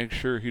hard to make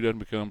sure he doesn't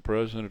become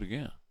president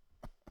again?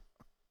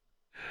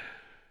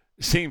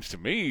 It seems to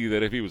me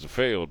that if he was a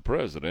failed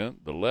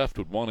president, the left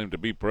would want him to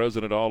be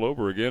president all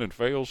over again and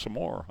fail some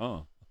more,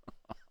 huh?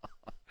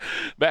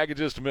 Back in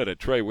just a minute.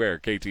 Trey Ware,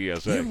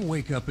 KTSA. You ever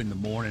wake up in the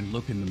morning,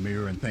 look in the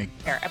mirror, and think,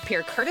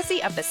 appear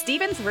courtesy of the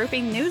Stevens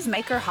Roofing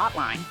Newsmaker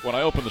Hotline. When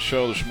I opened the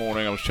show this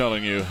morning, I was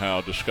telling you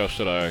how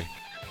disgusted I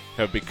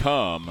have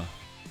become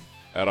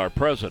at our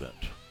president,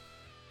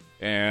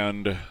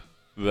 and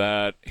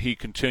that he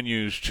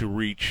continues to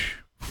reach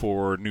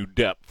for new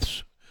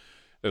depths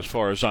as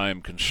far as I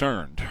am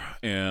concerned.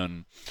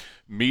 And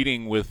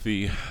meeting with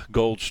the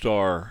Gold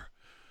Star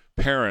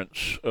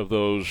parents of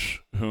those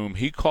whom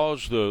he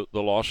caused the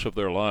loss of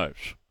their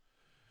lives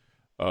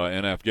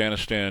in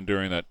Afghanistan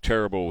during that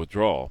terrible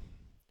withdrawal,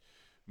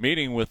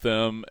 meeting with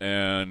them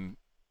and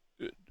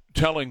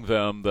telling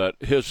them that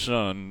his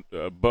son,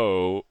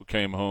 Bo,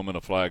 came home in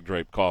a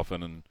flag-draped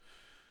coffin, and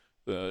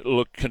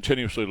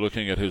continuously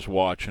looking at his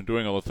watch and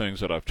doing all the things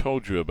that I've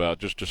told you about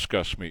just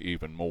disgust me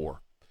even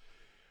more.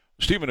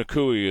 Stephen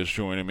Nakui is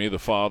joining me, the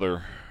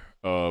father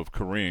of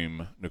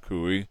Kareem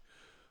Nakui,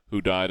 who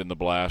died in the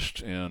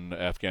blast in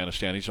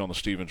Afghanistan. He's on the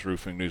Stevens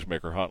Roofing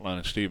Newsmaker Hotline.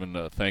 And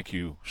Stephen, thank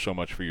you so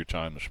much for your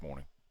time this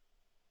morning.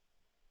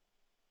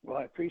 Well,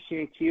 I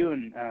appreciate you,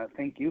 and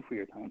thank you for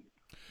your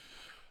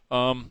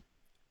time.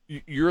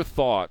 Your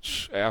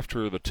thoughts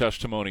after the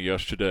testimony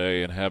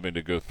yesterday and having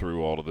to go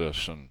through all of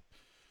this,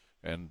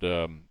 and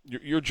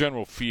your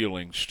general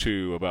feelings,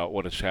 too, about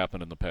what has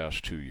happened in the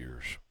past 2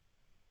 years.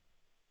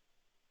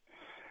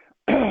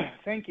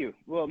 Thank you.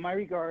 Well, my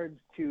regards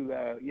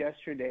to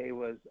yesterday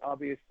was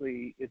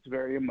obviously it's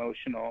very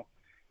emotional.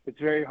 It's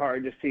very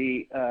hard to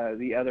see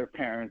the other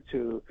parents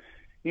who,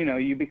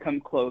 you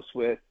become close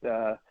with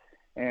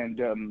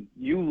and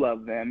you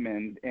love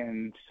them.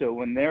 And so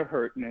when they're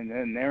hurting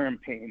and they're in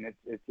pain,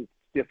 it's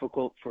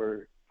difficult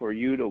for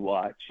you to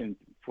watch and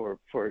for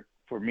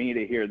me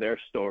to hear their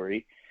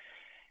story.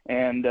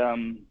 And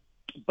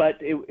but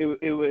it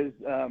was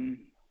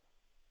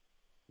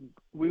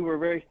we were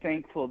very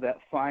thankful that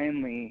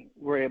finally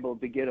we're able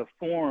to get a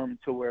forum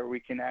to where we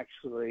can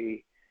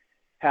actually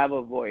have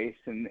a voice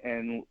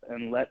and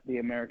let the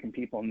American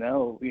people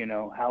know,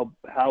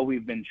 how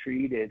we've been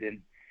treated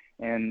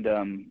and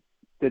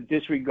the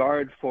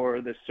disregard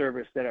for the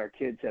service that our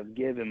kids have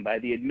given by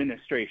the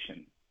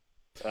administration.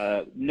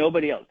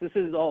 Nobody else. This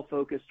is all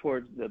focused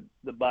towards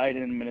the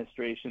Biden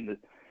administration, the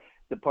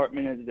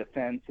Department of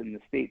Defense and the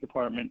State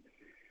Department,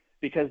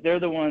 because they're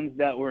the ones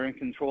that were in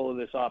control of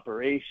this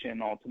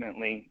operation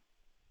ultimately.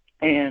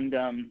 And,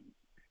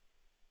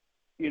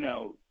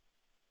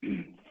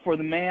 for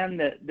the man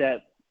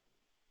that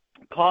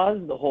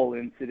caused the whole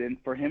incident,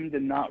 for him to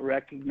not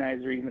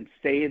recognize or even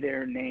say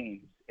their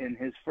names in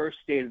his first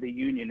State of the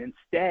Union,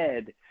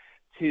 instead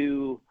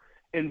to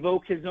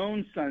invoke his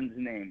own son's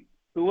name,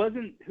 who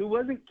wasn't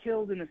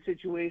killed in a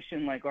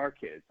situation like our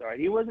kids, all right?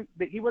 He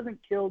wasn't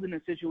killed in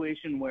a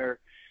situation where,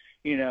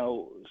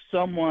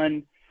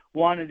 someone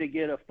wanted to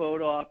get a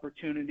photo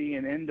opportunity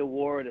and end the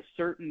war at a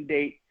certain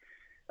date,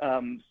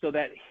 so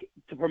that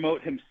to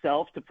promote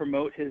himself, to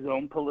promote his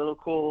own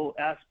political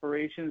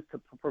aspirations,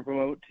 to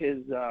promote his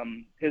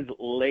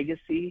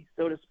legacy,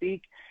 so to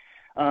speak.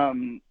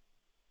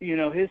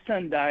 His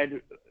son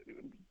died,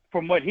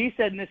 from what he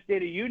said in the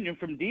State of Union,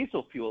 from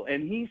diesel fuel.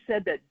 And he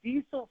said that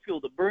diesel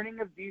fuel, the burning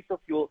of diesel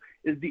fuel,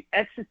 is the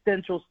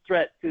existential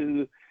threat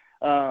to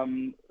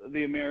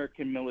the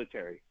American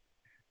military.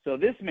 So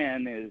this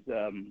man is,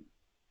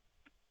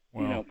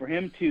 for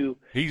him to...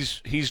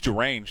 He's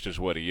deranged is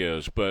what he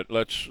is, but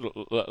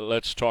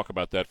let's talk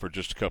about that for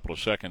just a couple of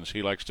seconds.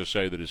 He likes to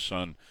say that his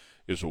son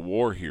is a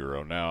war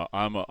hero. Now,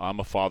 I'm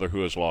a father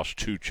who has lost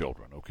 2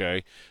 children,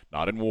 okay?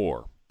 Not in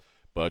war.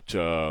 But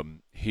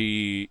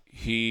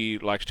he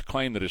likes to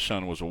claim that his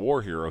son was a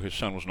war hero. His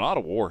son was not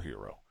a war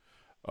hero.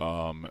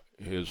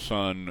 His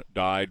son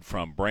died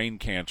from brain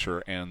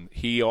cancer, and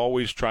he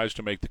always tries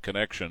to make the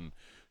connection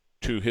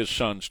to his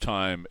son's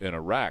time in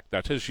Iraq.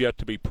 That has yet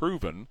to be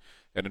proven,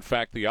 and in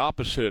fact the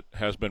opposite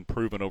has been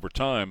proven over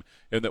time,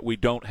 in that we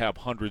don't have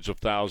hundreds of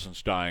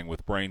thousands dying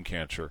with brain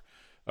cancer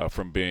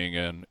from being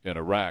in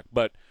Iraq.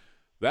 But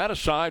that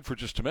aside for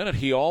just a minute,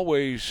 he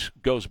always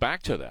goes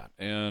back to that.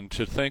 And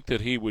to think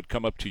that he would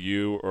come up to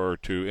you or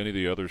to any of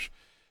the others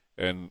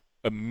and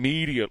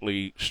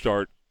immediately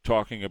start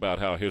talking about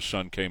how his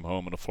son came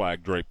home in a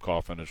flag-draped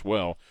coffin as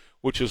well,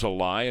 which is a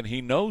lie, and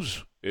he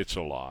knows it's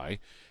a lie,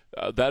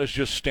 that is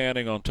just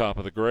standing on top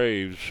of the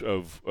graves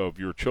of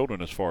your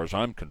children as far as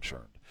I'm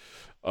concerned.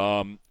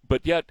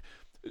 But yet,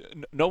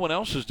 no one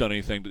else has done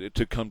anything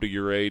to come to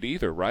your aid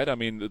either, right? I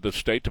mean, the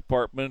State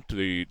Department,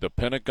 the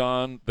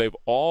Pentagon, they've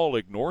all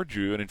ignored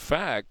you. And in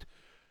fact,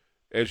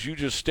 as you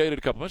just stated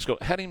a couple minutes ago,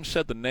 hadn't even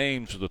said the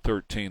names of the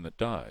 13 that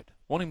died.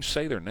 Won't even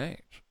say their names.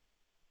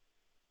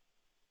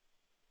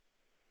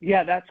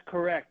 Yeah, that's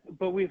correct.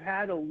 But we've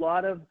had a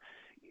lot of,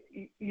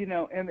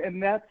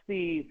 and that's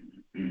the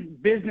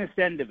business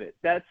end of it.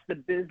 That's the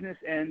business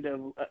end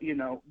of,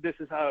 this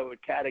is how I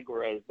would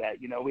categorize that.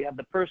 We have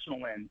the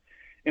personal end.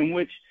 in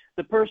which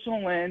the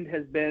personal end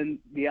has been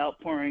the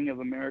outpouring of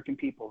American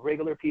people,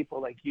 regular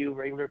people like you,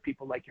 regular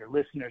people like your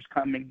listeners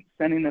coming,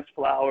 sending us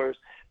flowers,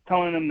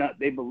 telling them that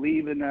they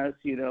believe in us,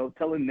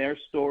 telling their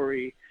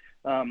story,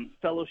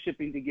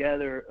 fellowshipping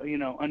together,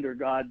 under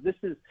God. This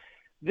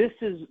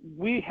is,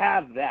 we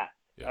have that.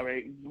 Yeah. All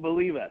right.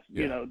 Believe us,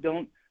 yeah.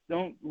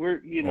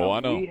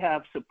 We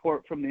have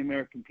support from the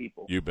American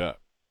people. You bet.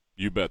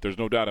 There's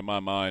no doubt in my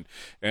mind,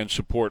 and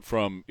support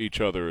from each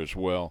other as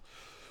well.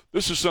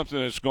 This is something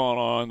that's gone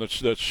on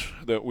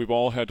that we've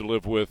all had to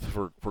live with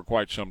for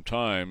quite some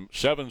time.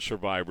 7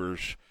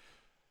 survivors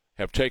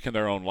have taken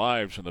their own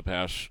lives in the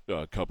past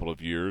couple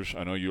of years.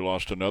 I know you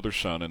lost another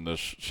son in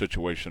this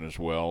situation as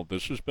well.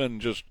 This has been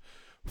just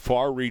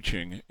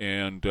far-reaching,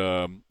 and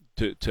to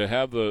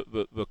have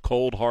the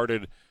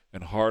cold-hearted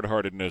and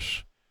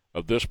hard-heartedness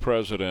of this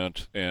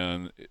president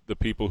and the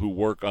people who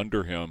work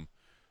under him,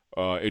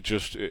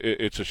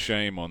 it's a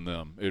shame on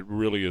them. It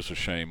really is a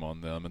shame on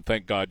them. And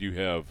thank God you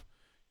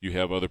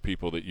have other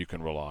people that you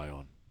can rely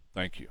on.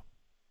 Thank you.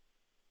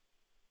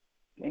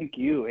 Thank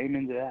you.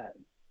 Amen to that.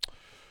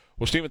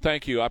 Well, Stephen,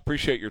 thank you. I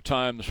appreciate your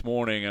time this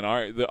morning, and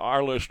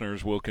our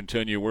listeners will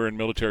continue. We're in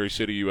Military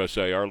City,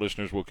 USA. Our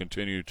listeners will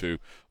continue to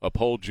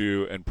uphold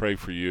you and pray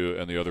for you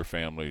and the other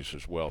families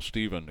as well.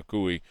 Stephen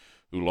Nakui,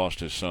 who lost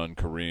his son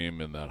Kareem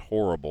in that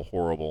horrible,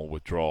 horrible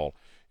withdrawal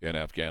in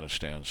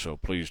Afghanistan. So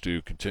please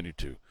do continue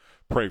to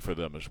pray for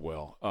them as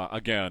well.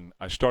 Again,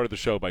 I started the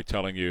show by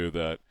telling you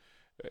that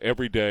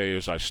every day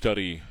as I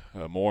study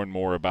more and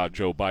more about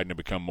Joe Biden, I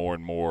become more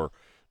and more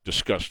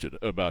disgusted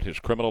about his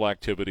criminal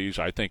activities.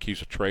 I think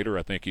he's a traitor.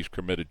 I think he's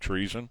committed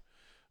treason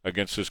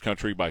against this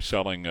country by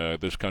selling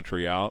this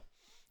country out.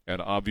 And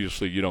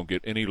obviously you don't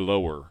get any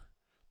lower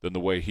than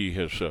the way he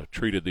has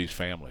treated these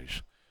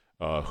families,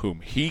 whom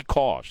he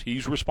caused.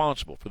 He's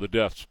responsible for the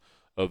deaths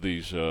of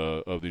these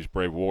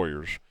brave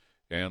warriors.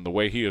 And the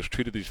way he has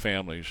treated these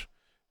families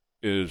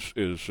is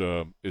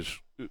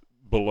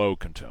below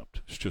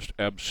contempt. It's just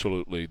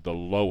absolutely the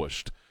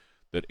lowest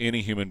that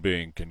any human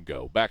being can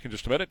go. Back in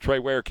just a minute, Trey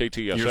Ware,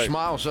 KTSA. Your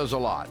smile says a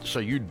lot, so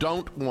you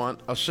don't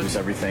want a It's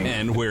everything.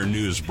 And where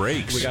news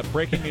breaks. We got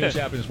breaking news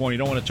happening this morning.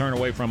 You don't want to turn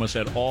away from us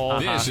at all.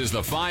 This is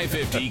the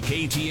 550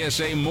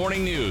 KTSA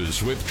Morning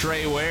News with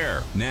Trey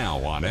Ware. Now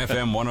on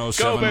FM 107.1.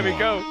 Go, baby,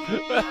 go.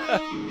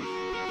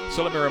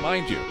 So let me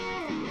remind you,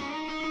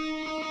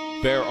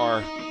 there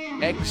are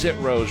exit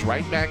rows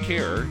right back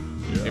here,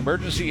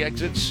 emergency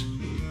exits,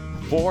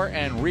 fore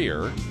and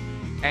rear,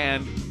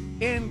 and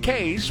in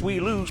case we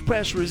lose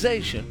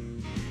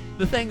pressurization,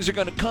 the things are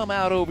going to come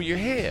out over your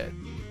head.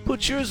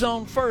 Put yours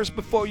on first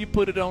before you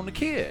put it on the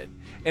kid.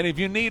 And if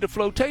you need a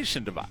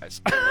flotation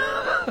device,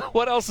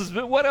 what else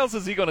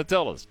is he going to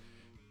tell us?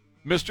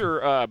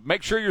 Mr.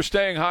 Make sure you're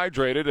staying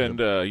hydrated and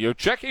you're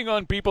checking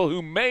on people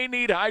who may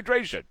need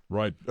hydration.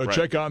 Right.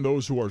 Check on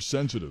those who are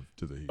sensitive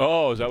to the heat.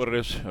 Oh, is that what it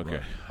is? Okay.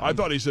 Right. I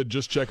thought he said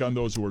just check on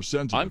those who are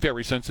sensitive. I'm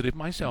very sensitive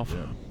myself.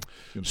 Yeah.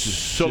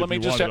 So let me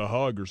just wanted a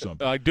hug or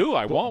something. I do.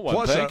 I want one.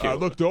 Plus, Thank you. I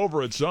looked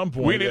over at some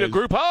point. We need a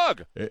group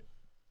hug.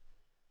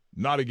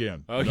 Not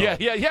again. Oh, no.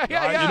 Yeah.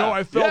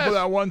 I fell for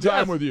that one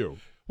time with you.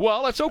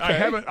 Well, that's okay. I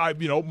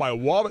haven't. my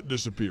wallet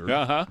disappeared.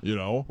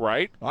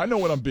 Right. I know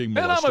when I'm being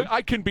molested. And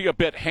I can be a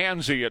bit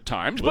handsy at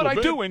times, but I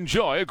do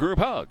enjoy a group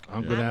hug.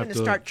 I'm going to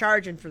start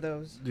charging for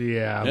those.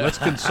 Yeah, let's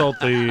consult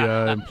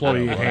the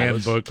employee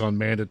handbook on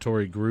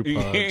mandatory group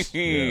hugs.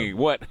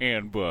 What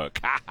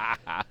handbook?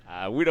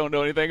 We don't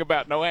know anything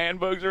about no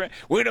handbooks.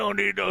 We don't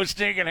need those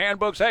stinking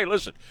handbooks. Hey,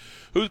 listen,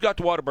 who's got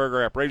the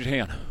Whataburger app? Raise your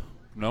hand.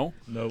 No?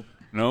 Nope.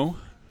 No?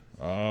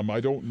 I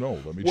don't know.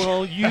 Let me.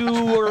 Well,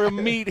 you are a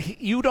meat.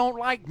 You don't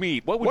like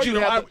meat. What would you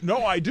have?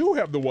 I do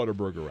have the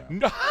Whataburger app.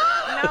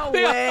 No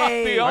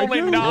way. The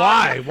only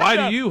Why?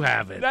 Why do you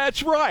have it?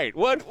 That's right.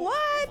 What?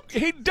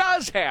 He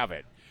does have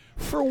it.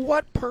 For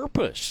what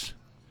purpose?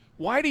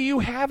 Why do you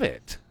have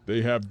it?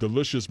 They have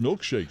delicious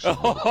milkshakes.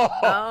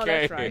 Oh,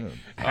 that's right.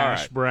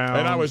 Hash browns.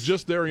 And I was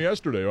just there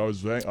yesterday. I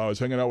was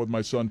hanging out with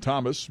my son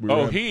Thomas.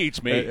 He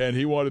eats meat. And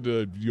he wanted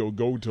to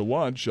go to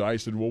lunch. I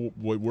said, well,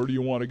 where do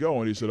you want to go?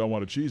 And he said, I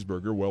want a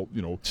cheeseburger. Well,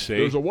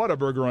 there's a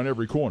Whataburger on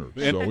every corner.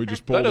 So we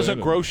just pulled that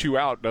doesn't gross you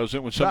out, does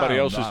it, when somebody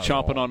else is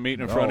chomping on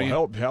meat in front of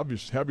you?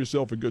 Have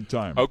yourself a good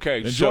time.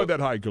 Okay. Enjoy that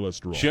high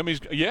cholesterol. Jimmy's,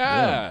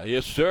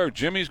 yes, sir.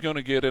 Jimmy's going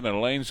to get it, and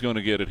Elaine's going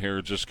to get it here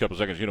in just a couple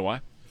seconds. You know why?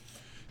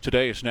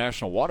 Today is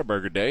National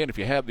Whataburger Day, and if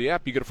you have the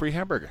app, you get a free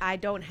hamburger. I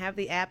don't have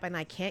the app, and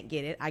I can't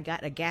get it. I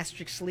got a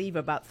gastric sleeve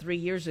about 3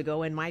 years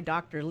ago, and my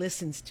doctor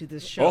listens to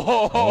this show.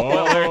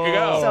 Well, there you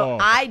go. So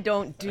I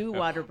don't do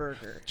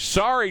Whataburger.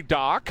 Sorry,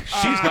 Doc.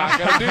 She's not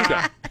going to do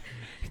that.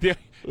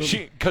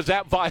 Because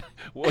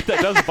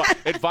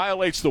it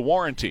violates the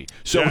warranty.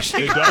 So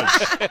it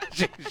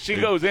does. she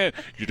goes in.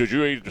 Did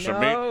you eat some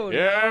meat?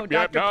 No,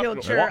 Dr.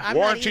 Pilcher, I'm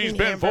warranty's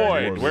been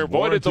void. We're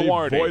voided the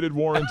warranty. Voided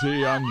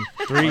warranty on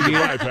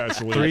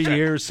 3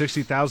 years,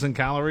 60,000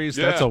 calories.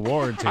 Yeah. That's a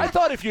warranty. I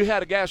thought if you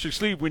had a gastric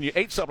sleeve, when you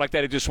ate something like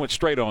that, it just went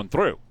straight on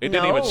through. It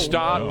didn't even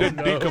stop,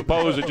 didn't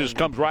decompose. It just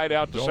comes right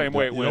out the same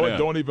way it went in.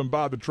 Don't even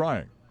bother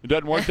trying. It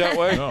doesn't work that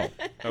way? No.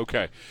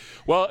 Okay.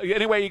 Well,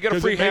 anyway, you get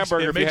a free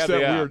hamburger if you have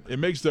the app. It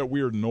makes that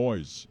weird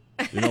noise.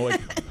 Like,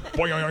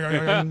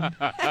 boing.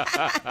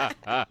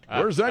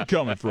 Where's that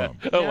coming from?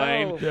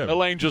 Elaine. Yeah.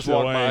 Elaine just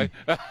walked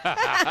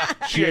by.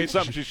 She ate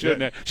something she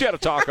shouldn't have. She had a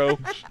taco.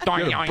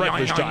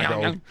 Breakfast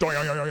taco.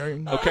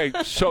 Okay,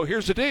 so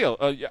here's the deal.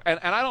 And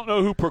I don't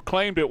know who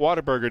proclaimed it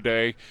Whataburger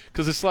Day,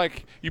 because it's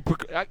like,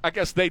 I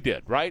guess they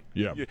did, right?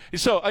 Yeah.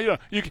 So,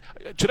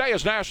 today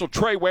is National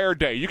Trey Ware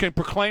Day. You can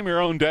proclaim your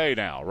own day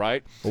now,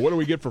 right? Well, what do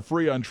we get for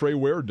free on Trey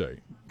Ware Day?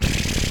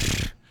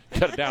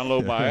 Got to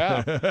download my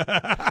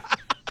app.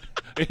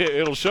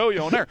 It'll show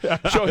you on there.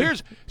 So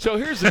here's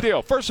the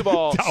deal. First of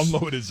all,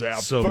 download his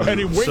app. And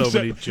he winked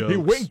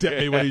at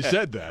me when he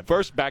said that.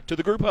 First, back to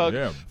the group hug.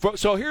 Yeah.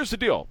 So here's the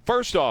deal.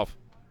 First off,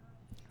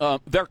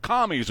 they're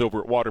commies over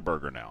at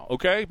Whataburger now,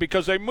 okay?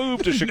 Because they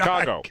moved to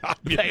Chicago.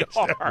 They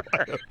are.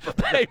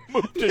 They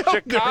moved to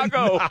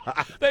Chicago.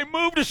 They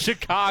moved to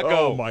Chicago.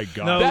 Oh, my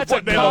God. No, that's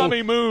a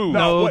commie move.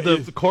 No,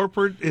 the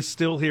corporate is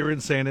still here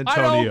in San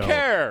Antonio. I don't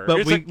care.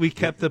 But we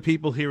kept the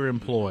people here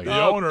employed. The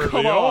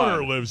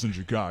owner lives in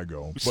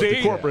Chicago. But See?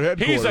 the corporate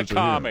headquarters He's a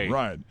commie.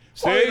 Right.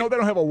 See? Well, they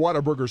don't have a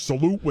Whataburger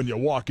salute when you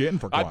walk in.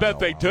 I bet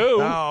they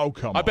do. Oh,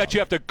 come on. I bet you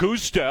have to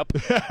goose step.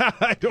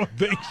 I don't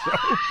think so.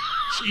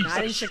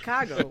 Not in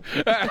Chicago.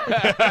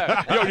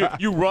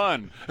 You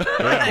run.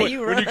 You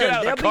when run. you get out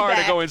of They'll the be car to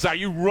back. go inside,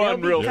 you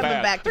run real coming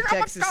fast. back to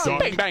Texas soon.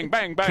 Bang, bang,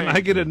 bang, bang. Can I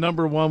get a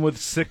number one with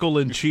sickle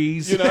and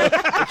cheese?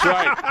 That's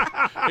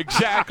right.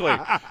 Exactly.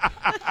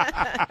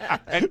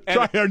 And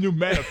try our new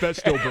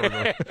manifesto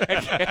burger.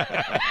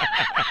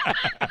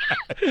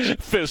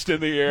 Fist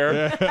in the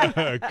air.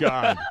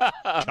 God.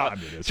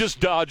 Communist. Just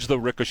dodge the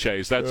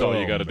ricochets. That's all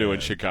you got to do in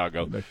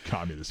Chicago.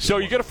 Communist. So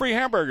you get a free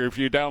hamburger if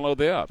you download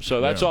the app. So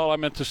that's all I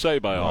meant to say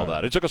by all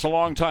that. It took us a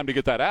long time to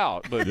get that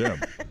out, but it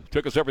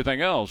took us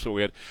everything else. So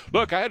I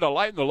had to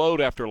lighten the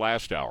load after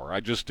last hour.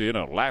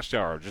 Last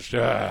hour,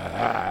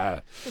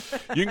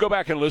 you can go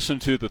back and listen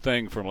to the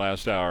thing from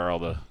last hour, all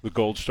the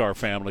Gold Star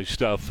family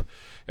stuff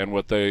and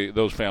what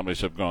those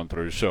families have gone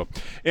through. So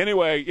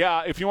anyway,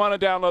 if you want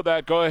to download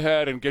that, go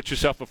ahead and get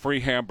yourself a free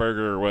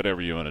hamburger or whatever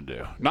you want to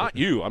do. Not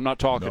you. I'm not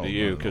talking to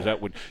you, because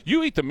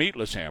you eat the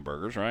meatless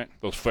hamburgers, right?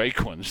 Those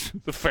fake ones,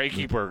 the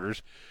fakey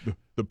burgers.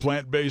 The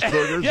plant-based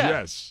burgers?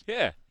 Yes.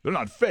 Yeah. They're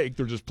not fake.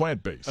 They're just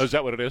plant-based. Oh, is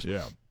that what it is?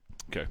 Yeah.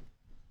 Okay.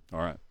 All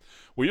right.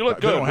 Well, you look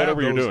good, whatever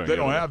you're doing. They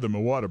don't have them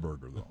at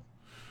Whataburger, though.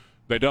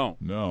 They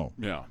don't? No.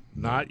 Yeah.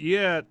 Not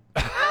yet.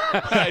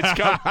 It's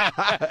coming.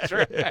 That's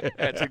right.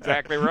 That's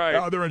exactly right.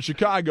 No, they're in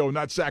Chicago,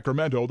 not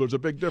Sacramento. There's a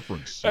big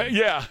difference.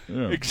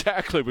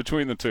 Exactly,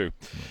 between the two.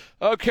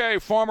 Okay,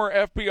 former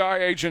FBI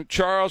agent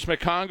Charles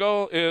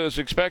McCongle is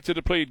expected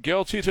to plead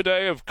guilty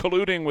today of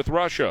colluding with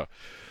Russia.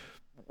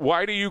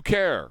 Why do you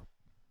care?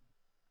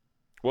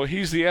 Well,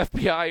 he's the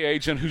FBI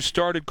agent who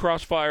started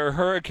Crossfire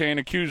Hurricane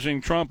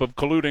accusing Trump of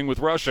colluding with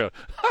Russia.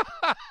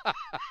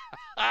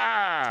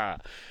 I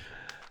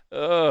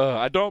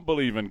don't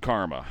believe in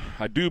karma.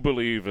 I do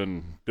believe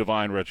in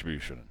divine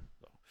retribution.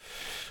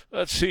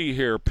 Let's see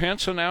here.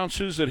 Pence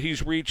announces that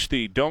he's reached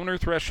the donor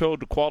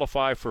threshold to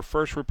qualify for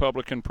first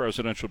Republican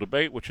presidential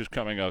debate, which is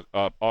coming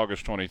up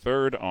August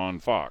 23rd on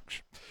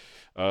Fox.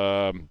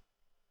 Pence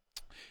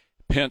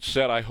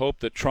said, I hope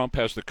that Trump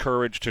has the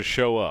courage to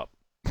show up.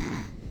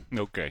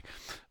 Okay.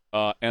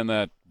 And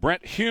that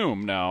Brent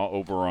Hume now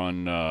over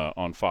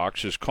on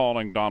Fox is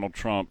calling Donald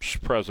Trump's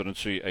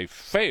presidency a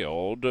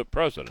failed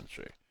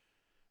presidency.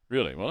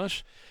 Really? Well,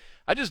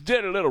 I just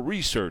did a little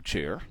research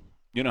here.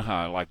 You know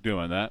how I like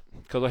doing that,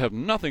 because I have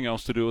nothing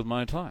else to do with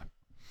my time.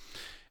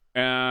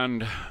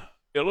 And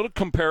a little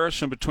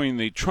comparison between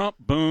the Trump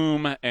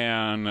boom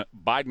and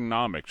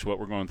Bidenomics, what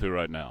we're going through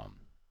right now.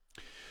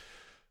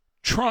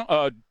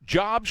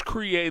 Jobs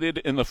created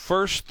in the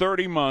first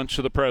 30 months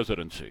of the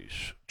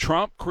presidencies.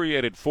 Trump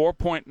created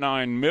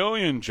 4.9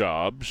 million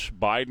jobs,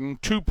 Biden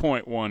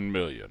 2.1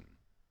 million.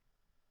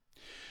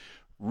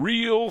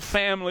 Real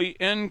family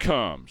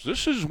incomes.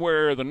 This is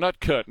where the nut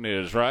cutting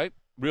is, right?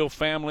 Real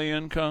family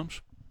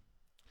incomes.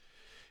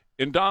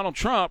 In Donald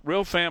Trump,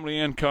 real family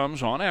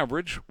incomes on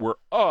average were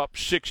up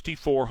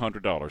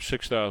 $6,400,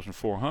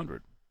 $6,400.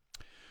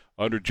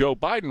 Under Joe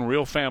Biden,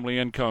 real family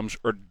incomes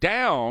are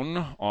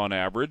down on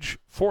average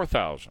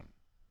 $4,000.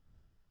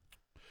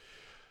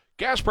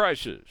 Gas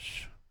prices.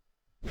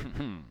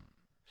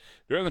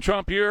 During the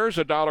Trump years,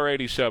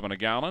 $1.87 a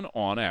gallon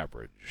on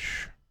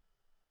average.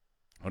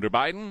 Under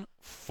Biden,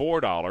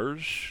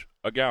 $4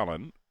 a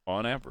gallon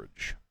on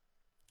average.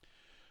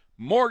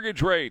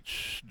 Mortgage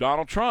rates,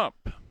 Donald Trump,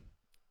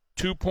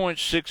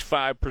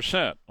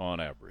 2.65%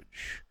 on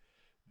average.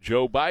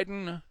 Joe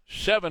Biden,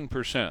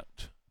 7%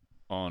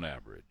 on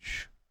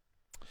average.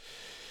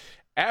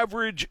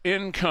 Average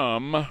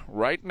income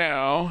right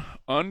now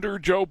under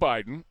Joe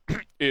Biden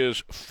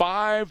is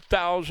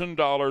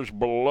 $5,000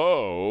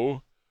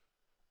 below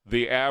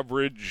the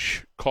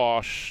average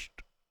cost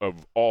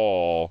of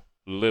all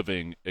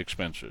living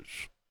expenses.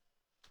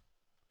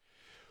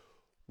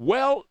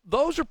 Well,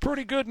 those are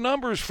pretty good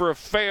numbers for a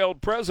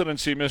failed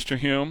presidency, Mr.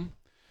 Hume.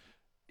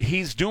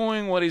 he's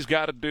doing what he's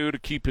got to do to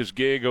keep his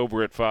gig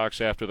over at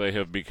Fox after they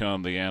have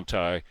become the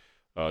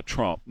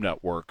anti-Trump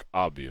network,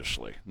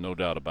 obviously. No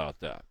doubt about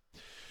that.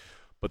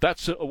 But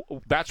that's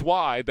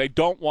why they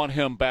don't want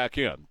him back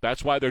in.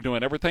 That's why they're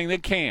doing everything they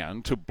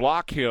can to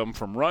block him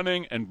from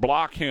running and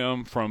block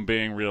him from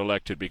being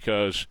reelected.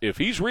 Because if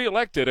he's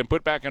reelected and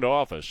put back into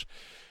office,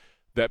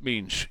 that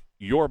means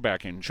you're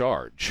back in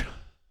charge.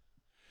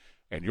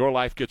 And your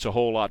life gets a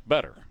whole lot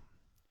better.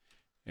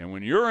 And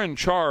when you're in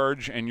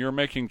charge and you're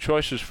making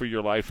choices for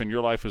your life and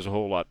your life is a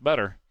whole lot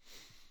better,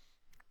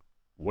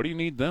 what do you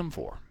need them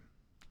for?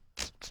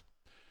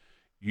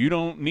 You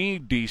don't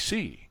need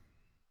D.C.,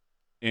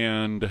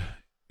 and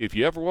if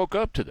you ever woke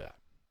up to that,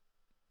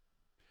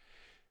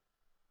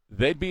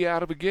 they'd be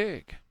out of a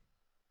gig.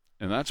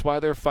 And that's why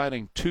they're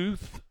fighting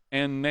tooth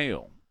and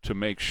nail to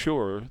make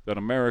sure that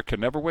America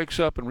never wakes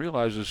up and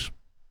realizes,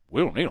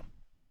 we don't need them.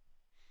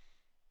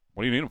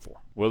 What do you need them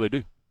for? What do they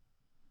do?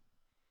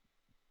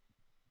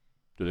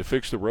 Do they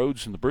fix the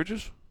roads and the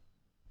bridges?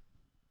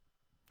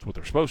 That's what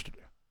they're supposed to do.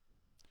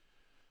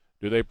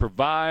 Do they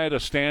provide a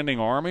standing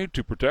army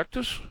to protect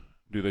us?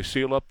 Do they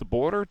seal up the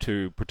border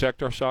to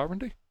protect our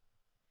sovereignty?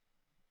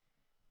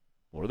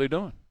 What are they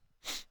doing?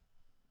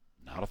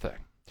 Not a thing.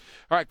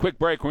 All right, quick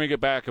break. When we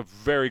get back, a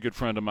very good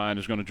friend of mine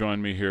is going to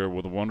join me here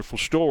with a wonderful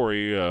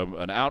story,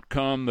 an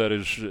outcome that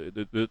is,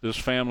 this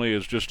family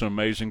is just an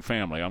amazing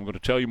family. I'm going to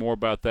tell you more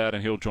about that,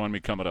 and he'll join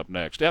me coming up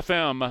next.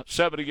 FM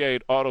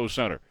 78 Auto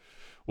Center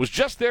was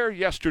just there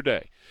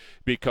yesterday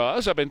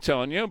because I've been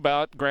telling you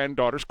about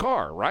granddaughter's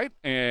car, right?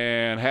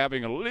 And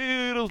having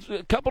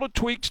a couple of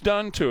tweaks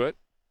done to it.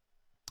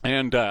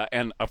 And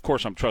of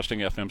course, I'm trusting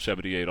FM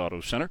 78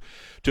 Auto Center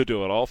to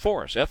do it all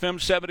for us.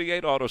 FM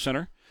 78 Auto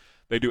Center,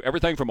 they do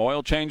everything from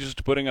oil changes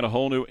to putting in a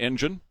whole new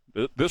engine.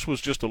 This was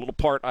just a little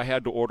part I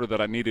had to order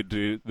that I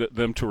needed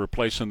them to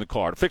replace in the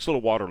car, to fix a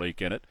little water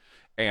leak in it.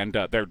 And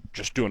they're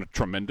just doing a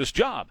tremendous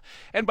job.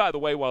 And by the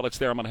way, while it's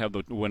there, I'm going to have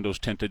the windows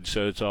tinted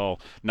so it's all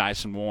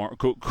nice and warm,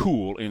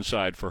 cool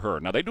inside for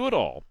her. Now, they do it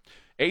all.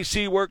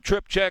 AC work,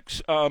 trip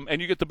checks, and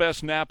you get the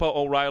best Napa,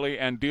 O'Reilly,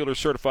 and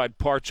dealer-certified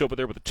parts over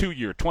there with a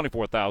 2-year,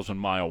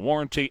 24,000-mile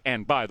warranty.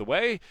 And by the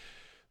way,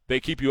 they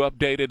keep you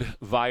updated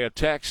via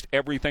text,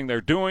 everything they're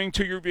doing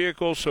to your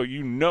vehicle, so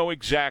you know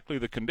exactly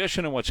the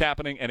condition and what's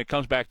happening, and it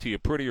comes back to you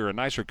prettier and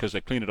nicer because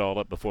they clean it all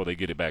up before they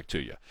get it back to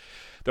you.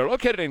 They're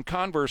located in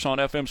Converse on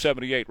FM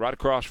 78, right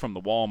across from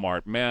the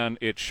Walmart. Man,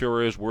 it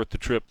sure is worth the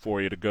trip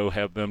for you to go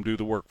have them do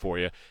the work for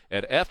you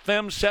at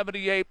FM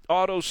 78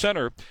 Auto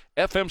Center.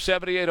 FM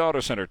 78 Auto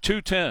Center,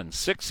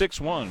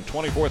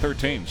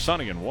 210-661-2413.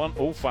 Sunny and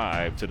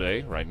 105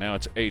 today. Right now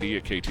it's 80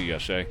 at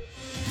KTSA.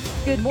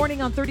 Good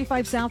morning on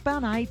 35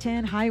 southbound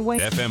I-10 highway.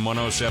 FM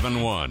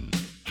 107.1.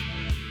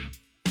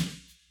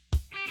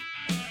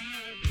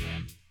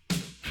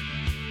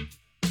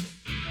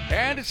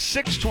 And it's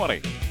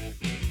 620.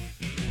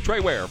 Trey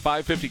Ware,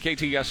 550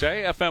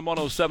 KTSA, FM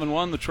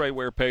 107.1, the Trey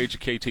Ware page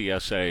at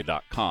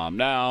KTSA.com.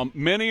 Now,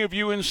 many of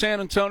you in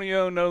San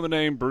Antonio know the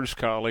name Bruce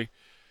Colley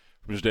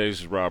from his days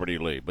as Robert E.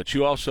 Lee, but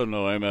you also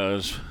know him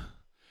as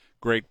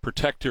great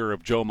protector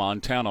of Joe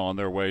Montana on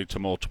their way to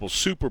multiple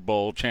Super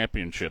Bowl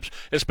championships,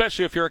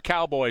 especially if you're a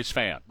Cowboys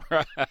fan.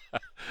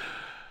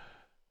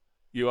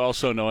 You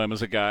also know him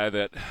as a guy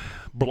that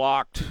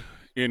blocked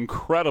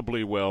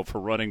incredibly well for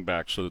running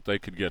backs so that they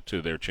could get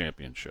to their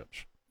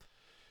championships.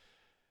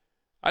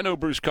 I know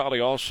Bruce Colley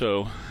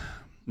also,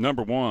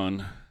 number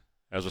one,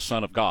 as a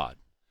son of God,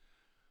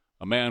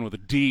 a man with a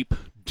deep,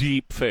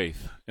 deep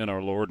faith in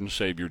our Lord and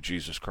Savior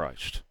Jesus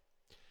Christ.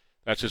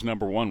 That's his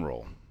number one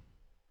role.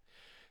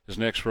 His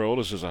next role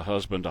is as a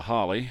husband to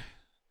Holly,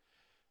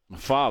 a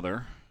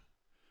father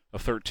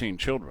of 13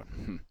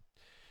 children,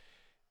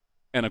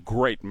 and a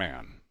great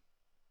man.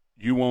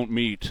 You won't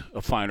meet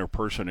a finer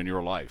person in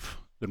your life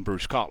than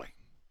Bruce Colley.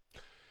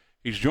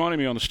 He's joining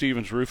me on the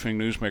Stevens Roofing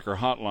Newsmaker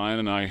Hotline,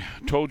 and I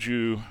told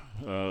you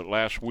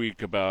last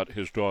week about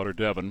his daughter,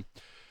 Devin,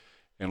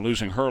 and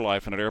losing her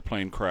life in an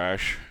airplane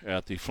crash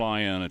at the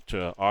fly-in at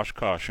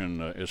Oshkosh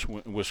in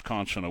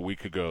Wisconsin a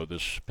week ago,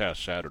 this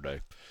past Saturday.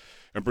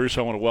 And, Bruce,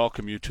 I want to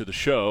welcome you to the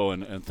show,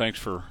 and thanks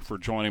for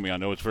joining me. I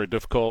know it's very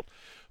difficult,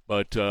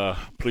 but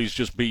please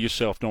just be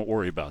yourself. Don't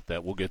worry about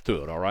that. We'll get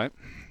through it, all right?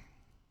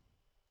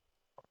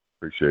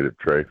 Appreciate it,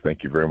 Trey.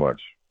 Thank you very much.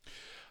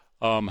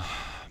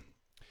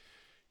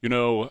 You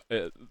know,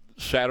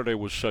 Saturday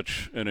was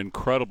such an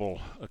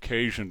incredible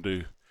occasion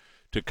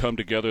to come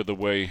together the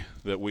way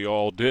that we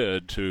all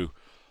did to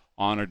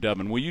honor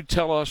Devin. Will you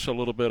tell us a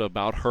little bit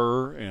about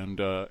her and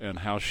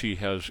how she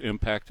has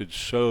impacted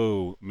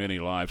so many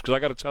lives? Because I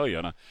got to tell you,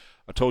 and I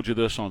told you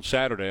this on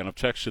Saturday, and I've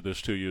texted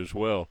this to you as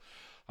well,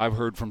 I've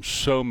heard from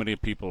so many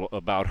people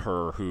about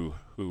her who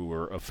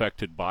were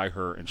affected by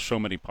her in so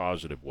many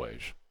positive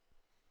ways.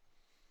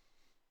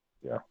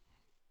 Yeah.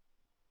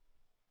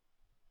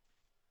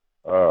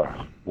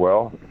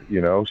 Well,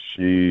 you know,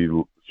 she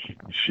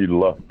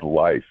loved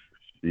life.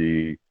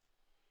 She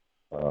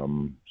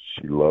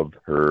loved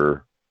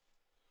her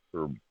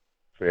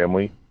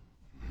family.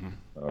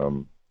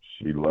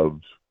 She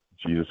loved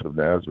Jesus of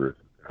Nazareth.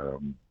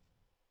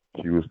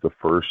 She was the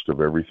first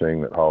of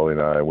everything that Holly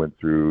and I went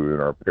through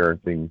in our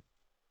parenting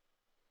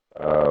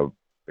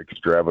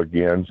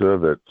extravaganza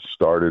that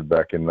started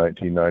back in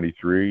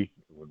 1993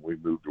 when we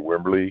moved to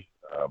Wimberley.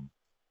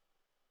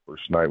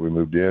 First night we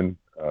moved in,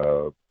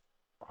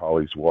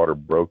 Holly's water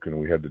broke and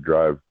we had to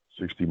drive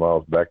 60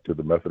 miles back to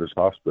the Methodist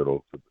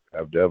Hospital to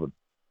have Devin.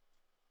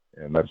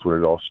 And that's when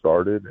it all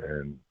started.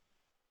 And,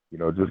 you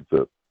know, just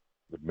the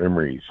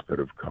memories that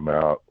have come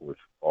out with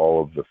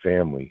all of the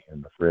family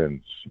and the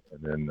friends,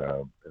 and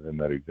then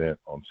that event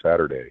on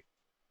Saturday.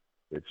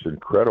 It's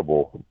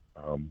incredible.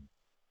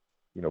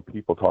 You know,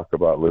 people talk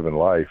about living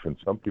life, and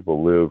some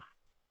people live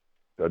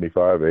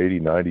 75, 80,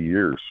 90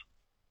 years,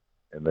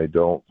 and they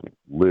don't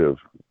live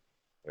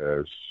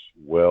as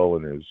well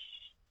and as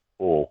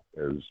full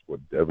as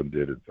what Devin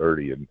did at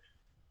 30. And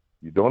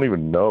you don't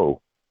even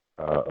know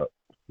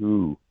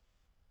who.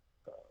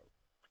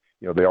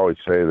 You know, they always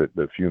say that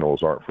the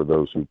funerals aren't for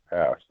those who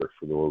passed; they're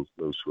for those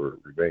who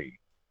remain,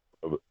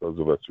 those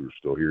of us who are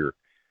still here.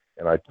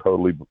 And I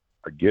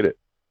get it.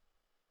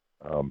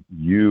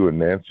 You and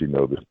Nancy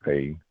know this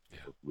pain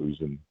of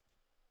losing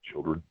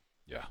children.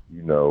 Yeah.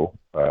 You know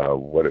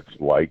what it's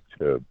like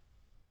to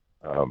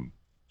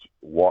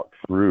walk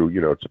through.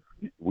 You know,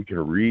 we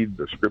can read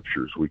the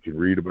scriptures. We can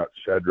read about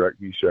Shadrach,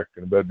 Meshach,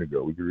 and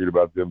Abednego. We can read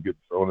about them getting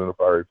thrown in a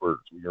fiery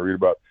furnace. We can read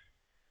about,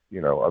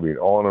 you know, I mean,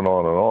 on and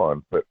on and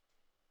on. But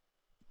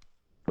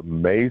the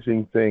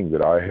amazing thing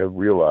that I have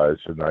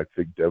realized, and I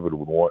think Devin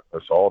would want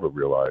us all to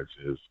realize,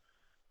 is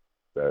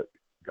that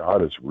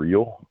God is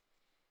real.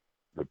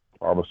 The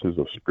promises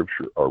of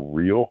Scripture are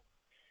real.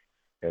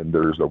 And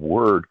there's a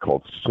word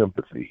called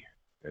sympathy.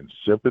 And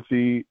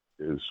sympathy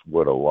is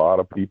what a lot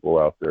of people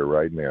out there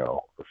right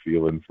now are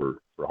feeling for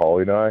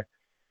Holly and I,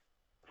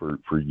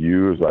 for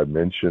you, as I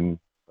mentioned,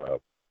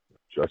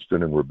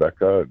 Justin and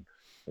Rebecca,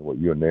 and what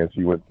you and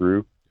Nancy went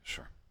through.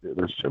 Sure.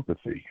 There's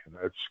sympathy, and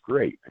that's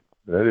great.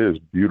 That is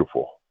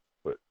beautiful.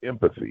 But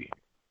empathy,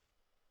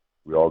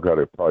 we all got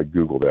to probably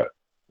Google that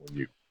when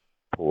you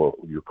pull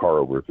your car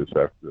over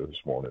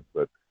this morning.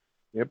 But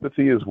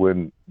empathy is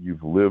when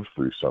you've lived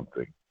through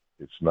something.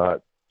 It's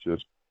not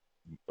just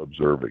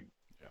observing.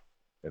 Yeah.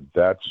 And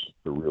that's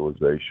the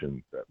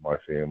realization that my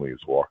family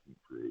is walking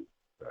through.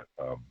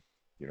 That,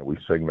 you know, we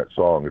sang that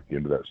song at the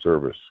end of that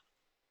service,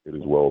 "It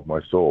Is Well With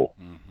My Soul."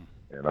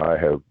 Mm-hmm. And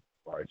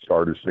I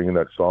started singing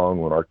that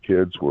song when our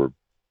kids were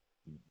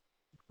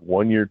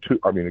 1 year, two.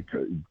 I mean,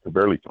 could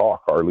barely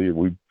talk hardly. And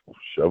we'd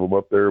shove them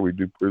up there. We'd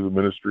do prison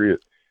ministry at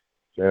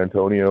San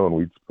Antonio, and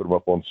we'd put them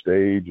up on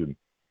stage, and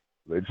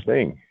they'd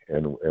sing.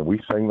 And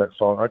we sang that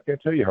song. I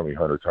can't tell you how many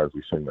hundred times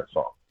we sang that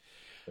song.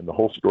 And the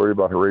whole story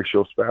about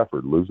Horatio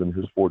Spafford losing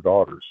his 4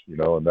 daughters, you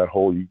know, and that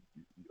whole,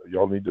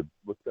 y'all need to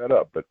look that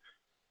up. But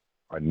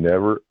I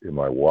never in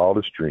my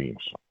wildest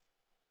dreams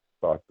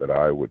thought that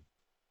I would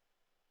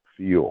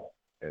feel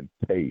and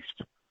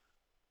taste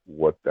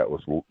what that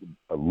was,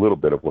 a little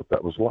bit of what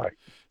that was like.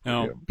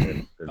 Now,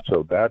 and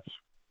so that's,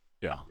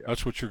 yeah,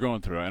 that's what you're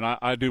going through. And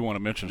I do want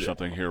to mention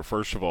something here.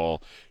 First of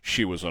all,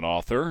 she was an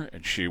author,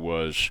 and she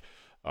was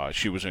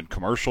in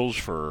commercials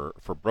for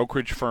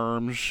brokerage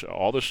firms.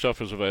 All this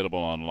stuff is available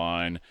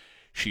online.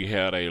 She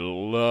had a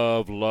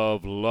love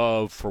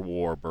for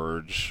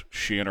warbirds.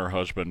 She and her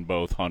husband,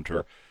 both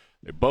Hunter,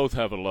 they both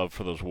have a love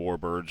for those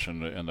warbirds,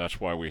 and that's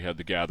why we had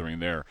the gathering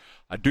there.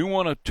 I do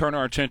want to turn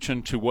our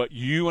attention to what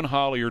you and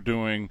Holly are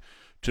doing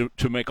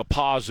to make a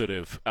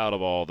positive out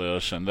of all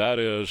this, and that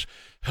is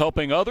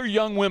helping other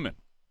young women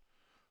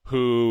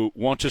who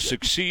want to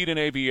succeed in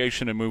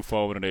aviation and move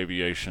forward in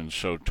aviation.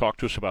 So talk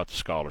to us about the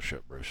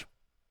scholarship, Bruce.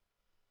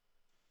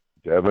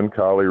 Devin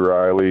Collie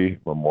Riley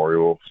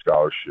Memorial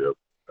Scholarship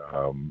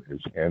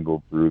is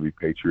handled through the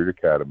Patriot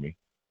Academy.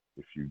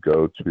 If you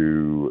go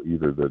to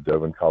either the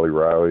Devin Collie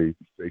Riley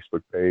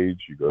Facebook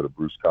page, you go to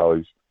Bruce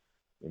Collie's,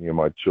 any of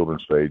my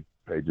children's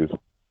pages,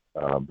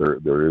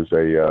 there is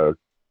a,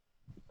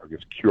 I guess,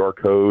 QR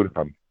code.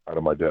 I'm out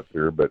of my depth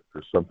here, but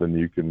there's something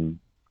you can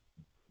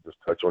just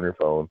touch on your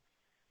phone,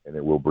 and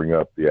it will bring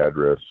up the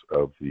address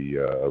of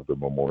the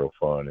Memorial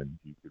Fund, and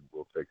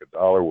we'll take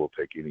 $1, we'll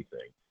take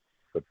anything.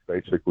 But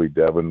basically,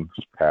 Devin's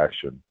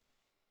passion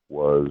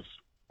was,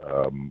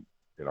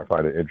 and I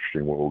find it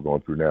interesting what we're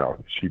going through now.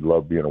 She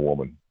loved being a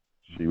woman.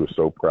 She was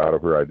so proud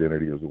of her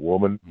identity as a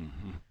woman,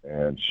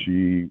 and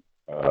she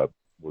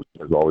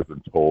has always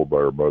been told by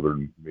her mother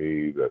and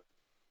me that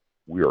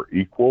we are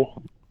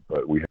equal,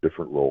 but we have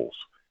different roles.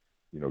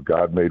 You know,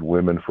 God made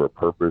women for a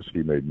purpose.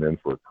 He made men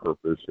for a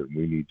purpose, and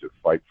we need to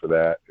fight for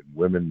that. And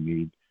women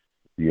need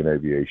to be in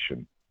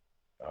aviation.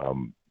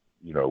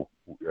 You know,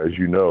 as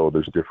you know,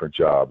 there's different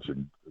jobs.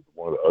 And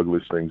one of the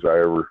ugliest things I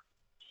ever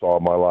saw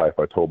in my life,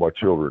 I told my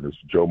children, is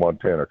Joe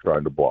Montana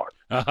trying to block.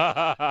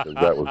 Because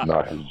that was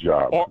not his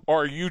job.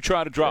 Or you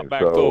trying to drop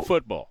back to a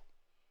football.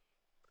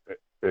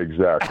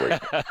 Exactly.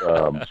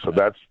 So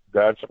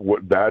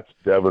that's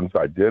Devin's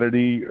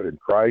identity in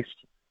Christ.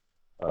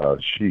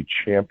 She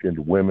championed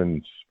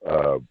women's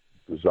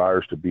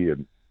desires to be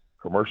in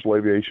commercial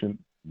aviation.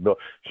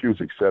 She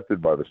was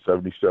accepted by the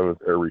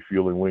 77th Air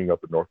Refueling Wing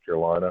up in North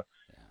Carolina.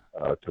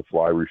 to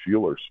fly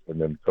refuelers. And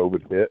then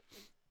COVID hit,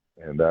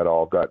 and that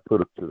all got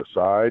put to the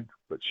side,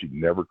 but she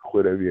never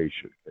quit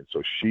aviation. And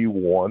so she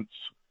wants,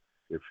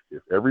 if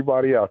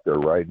everybody out there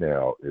right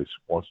now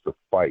wants to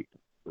fight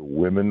for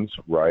women's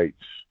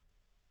rights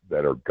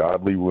that are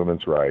godly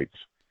women's rights,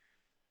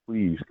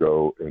 please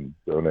go and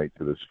donate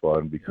to this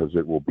fund, because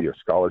it will be a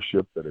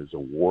scholarship that is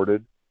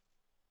awarded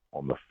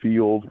on the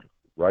field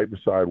right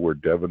beside where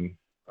Devin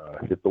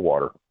hit the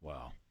water.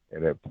 Wow.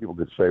 And if people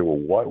could say, well,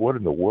 what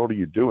in the world are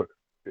you doing?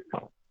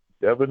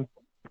 Devin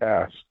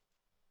passed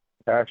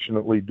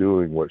passionately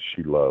doing what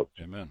she loved.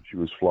 Amen. She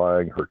was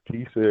flying her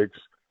T6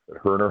 that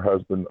her and her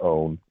husband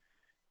owned,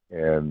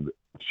 and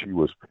she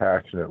was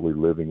passionately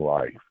living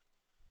life.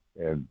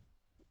 And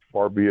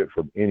far be it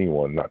from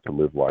anyone not to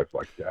live life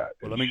like that.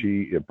 Well, and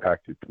she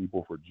impacted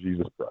people for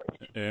Jesus Christ.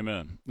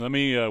 Amen. Let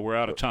me, we're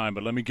out of time,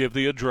 but let me give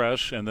the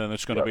address, and then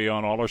it's going to be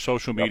on all our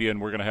social media, and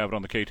we're going to have it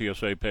on the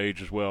KTSA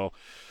page as well.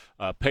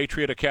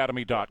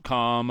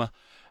 PatriotAcademy.com.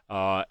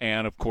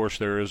 And, of course,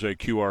 there is a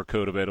QR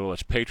code available.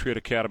 It's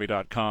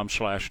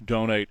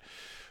patriotacademy.com/donate.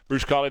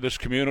 Bruce Colley, this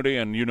community,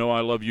 and you know I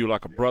love you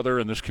like a brother,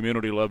 and this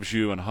community loves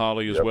you, and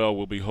Holly as well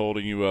will be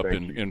holding you up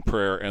in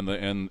prayer, and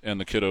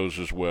the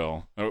kiddos as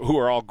well, who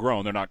are all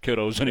grown. They're not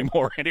kiddos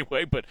anymore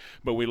anyway, but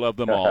we love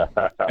them all.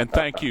 And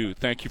thank you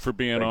for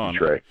being on. You,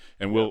 Trey.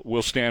 And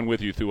we'll stand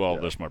with you through all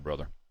this, my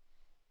brother.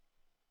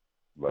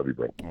 Love you,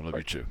 bro. I love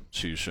you too.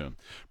 See you soon.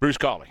 Bruce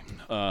Colley.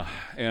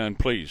 And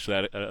please,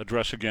 that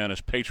address again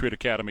is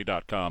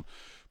patriotacademy.com.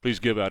 Please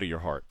give out of your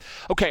heart.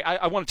 Okay,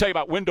 I want to tell you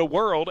about Window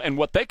World and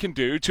what they can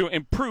do to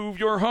improve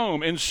your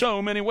home in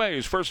so many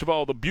ways. First of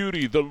all, the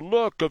beauty, the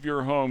look of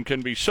your home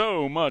can be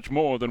so much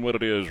more than what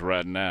it is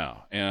right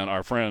now. And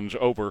our friends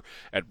over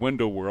at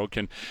Window World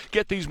can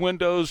get these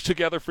windows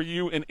together for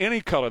you in any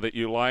color that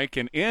you like,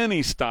 in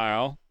any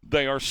style.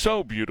 They are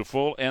so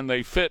beautiful, and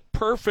they fit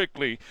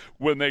perfectly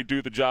when they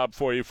do the job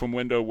for you from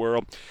Window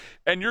World.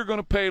 And you're going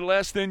to pay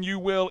less than you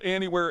will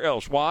anywhere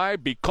else. Why?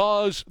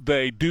 Because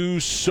they do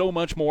so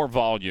much more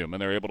volume,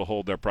 and they're able to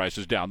hold their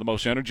prices down. The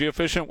most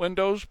energy-efficient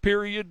windows,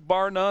 period,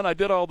 bar none. I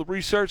did all the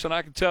research, and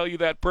I can tell you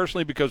that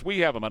personally because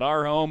we have them at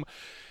our home.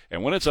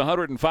 And when it's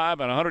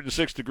 105 and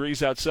 106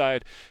 degrees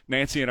outside,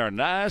 Nancy and I are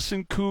nice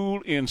and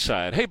cool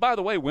inside. Hey, by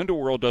the way, Window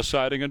World does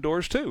siding and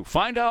doors too.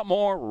 Find out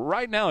more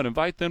right now and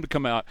invite them to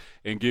come out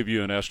and give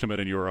you an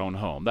estimate in your own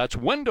home. That's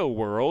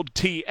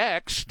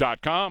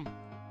WindowWorldTX.com.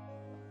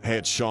 Hey,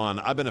 it's Sean.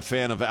 I've been a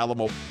fan of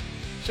Alamo.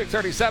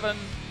 637,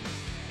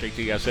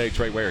 KTSA,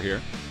 Trey Ware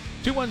here.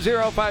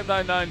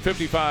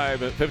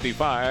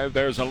 210-599-5555.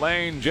 There's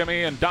Elaine,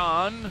 Jimmy, and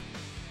Don.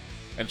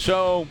 And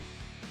so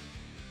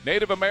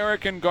Native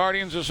American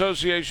Guardians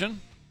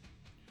Association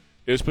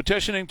is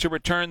petitioning to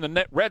return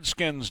the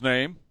Redskins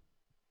name,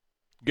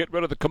 get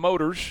rid of the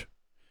Commoders,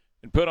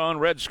 and put on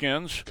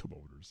Redskins.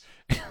 Commoders.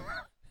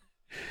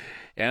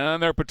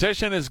 And their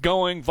petition is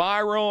going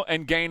viral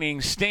and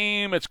gaining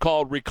steam. It's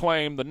called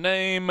Reclaim the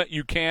Name.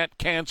 You can't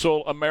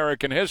cancel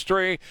American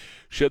history.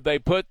 Should they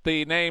put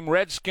the name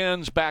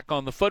Redskins back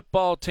on the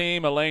football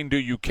team? Elaine, do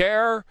you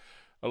care?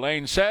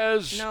 Elaine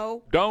says,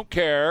 no, don't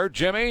care.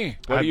 Jimmy,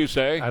 what do you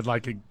say? I'd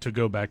like it to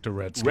go back to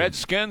Redskins.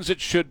 Redskins it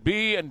should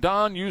be. And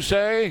Don, you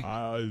say?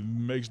 It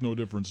makes no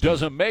difference.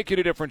 Doesn't make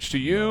any difference to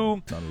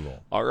you? No, not at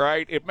all. All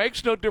right. It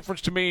makes no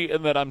difference to me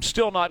in that I'm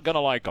still not going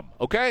to like them,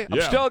 okay? I'm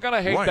Yeah, still going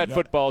to hate right. that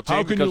football team.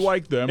 How can you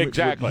like them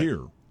exactly.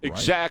 here? Right?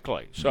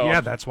 Exactly. So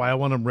yeah, that's why I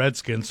want them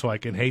Redskins, so I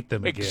can hate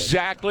them again.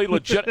 Exactly.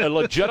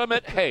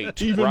 Legitimate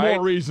hate. Even right?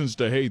 more reasons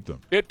to hate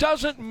them. It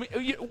doesn't.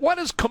 What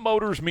does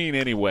Commoders mean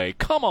anyway?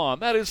 Come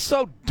on, that is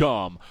so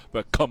dumb.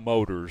 But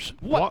Commoders.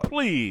 What?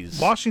 Please.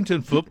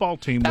 Washington football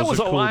team. That was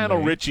a a cool Lionel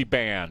name. Richie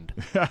band.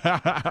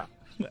 Out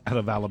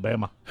of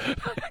Alabama.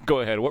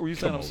 Go ahead. What were you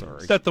saying? I'm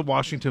sorry. That the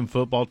Washington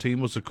football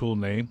team was a cool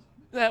name.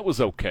 That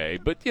was okay,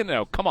 but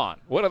come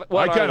on. What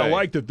I kind of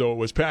liked it though. It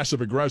was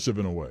passive aggressive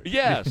in a way.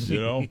 Yes, you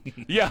know.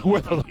 Yeah,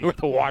 we're the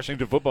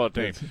Washington football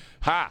team.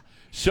 Ha.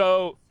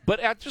 So,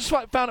 but I just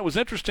found it was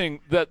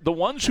interesting that the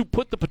ones who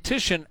put the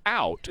petition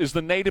out is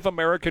the Native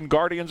American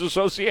Guardians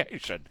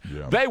Association.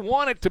 Yeah. They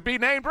want it to be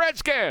named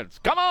Redskins.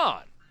 Come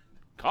on,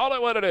 call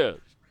it what it is.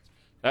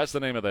 That's the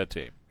name of that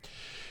team.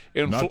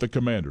 Not the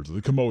Commanders,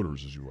 the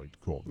Commoders, as you like to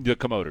call them. The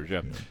Commoders,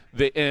 yeah.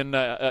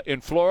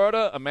 In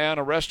Florida, a man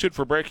arrested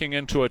for breaking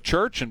into a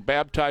church and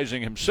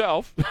baptizing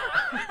himself.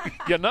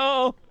 You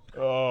know.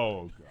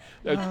 Oh, God.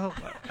 Well,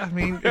 I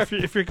mean,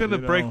 if you're going to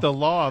break the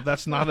law,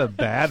 that's not a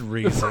bad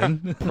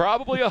reason.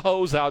 Probably a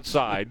hose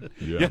outside.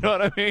 Yeah. You know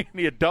what I mean?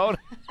 You don't.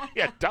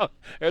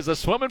 There's a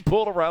swimming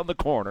pool around the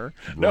corner.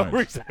 No Right.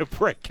 reason to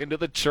break into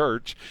the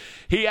church.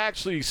 He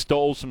actually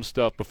stole some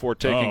stuff before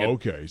taking it.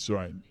 Okay,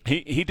 so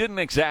He didn't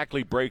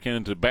exactly break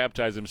in to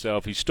baptize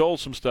himself. He stole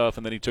some stuff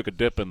and then he took a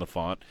dip in the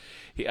font.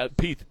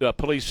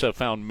 Police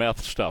found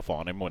meth stuff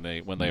on him when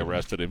they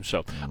arrested him.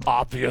 So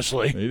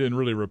obviously he didn't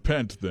really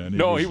repent then.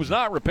 He was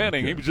not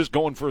repenting. Okay. He was just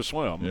going for a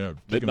swim. Yeah,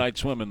 Midnight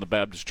swim in the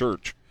Baptist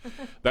church.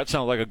 That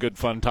sounds like a good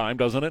fun time,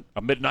 doesn't it?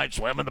 A midnight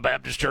swim in the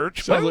Baptist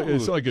church.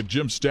 It's like a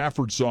Jim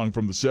Stafford song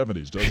from the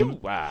 70s,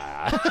 doesn't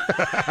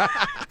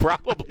it?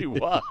 Probably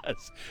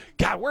was.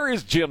 God, where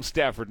is Jim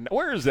Stafford?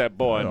 Where is that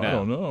boy now? I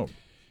don't know.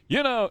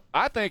 You know,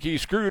 I think he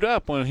screwed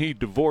up when he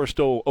divorced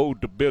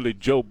old Billy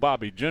Joe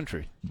Bobby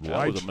Gentry.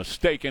 That was a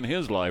mistake in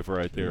his life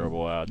right there,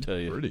 boy, I'll tell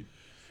you. Pretty.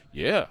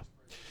 Yeah.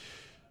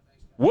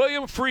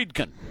 William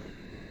Friedkin.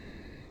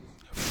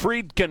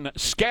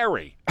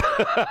 Scary.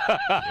 Okay?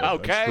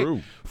 That's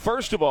true.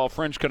 First of all,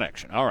 French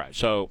Connection. All right,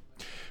 so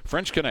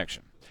French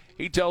Connection.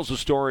 He tells the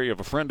story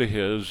of a friend of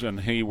his, and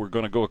he were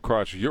going to go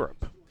across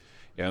Europe.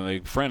 And the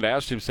friend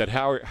asked him, said,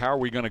 how are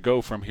we going to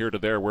go from here to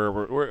there?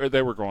 Where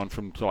they were going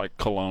from like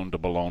Cologne to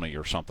Bologna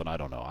or something. I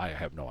don't know. I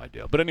have no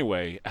idea. But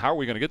anyway, how are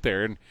we going to get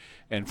there?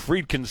 And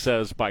Friedkin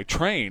says, by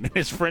train. And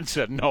his friend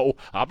said, no,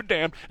 I'll be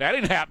damned. That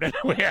ain't happening.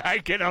 I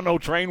ain't getting on no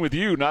train with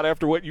you, not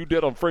after what you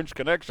did on French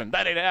Connection.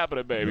 That ain't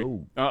happening, baby.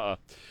 No.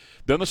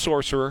 Then the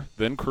Sorcerer,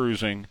 then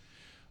cruising.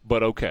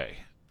 But okay,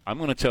 I'm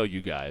going to tell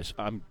you guys,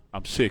 I'm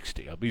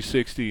 60. I'll be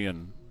 60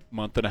 in a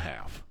month and a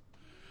half.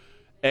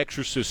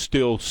 Exorcist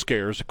still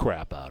scares the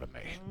crap out of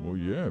me. Well,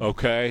 yeah.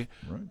 Okay?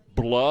 Right.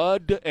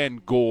 Blood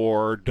and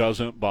gore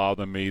doesn't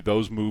bother me.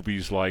 Those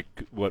movies like,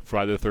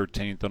 Friday the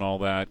 13th and all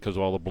that, because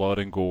of all the blood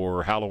and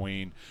gore,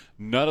 Halloween,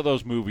 none of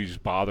those movies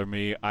bother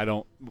me. I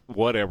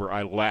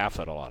laugh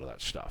at a lot of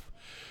that stuff.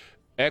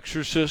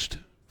 Exorcist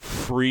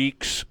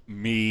freaks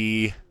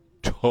me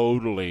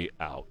totally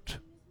out.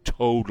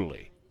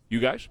 Totally. You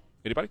guys?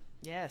 Anybody?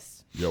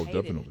 Yes. Yeah,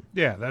 definitely.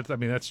 Yeah,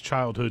 that's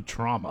childhood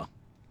trauma.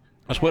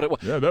 That's what it was.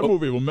 Yeah, that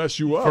movie will mess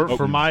you up.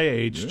 For my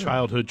age,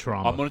 childhood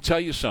trauma. I'm going to tell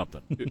you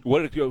something.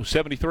 What did it go,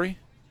 73?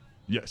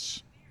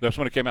 Yes. That's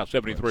when it came out,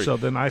 73. So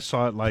then I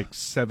saw it like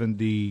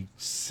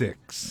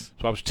 76.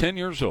 So I was 10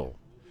 years old,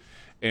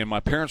 and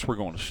my parents were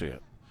going to see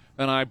it.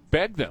 And I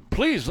begged them,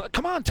 please,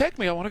 come on, take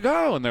me. I want to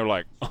go. And they're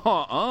like,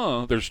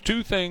 There's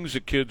two things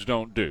that kids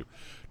don't do.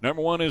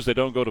 Number one is they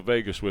don't go to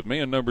Vegas with me,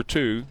 and number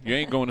two, you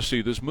ain't going to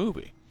see this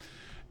movie.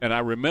 And I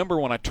remember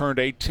when I turned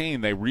 18,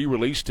 they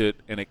re-released it,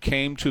 and it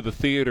came to the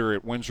theater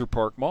at Windsor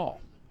Park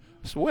Mall.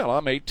 I said, well,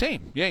 I'm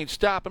 18. You ain't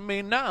stopping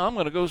me now. I'm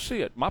going to go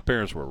see it. My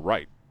parents were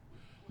right.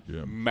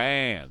 Yeah.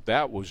 Man,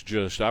 that was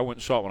just, I went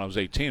and saw it when I was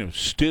 18. It was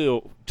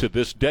still, to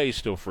this day,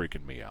 still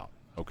freaking me out.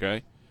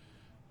 Okay?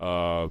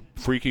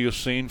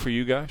 Freakiest scene for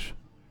you guys?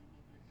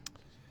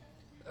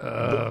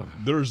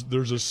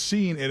 There's a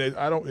scene, and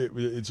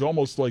it's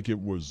almost like it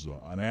was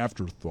an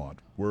afterthought,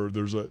 where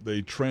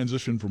they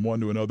transition from one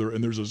to another,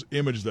 and there's this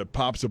image that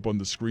pops up on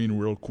the screen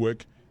real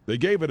quick. They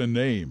gave it a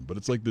name, but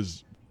it's like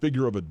this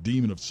figure of a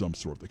demon of some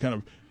sort. They kind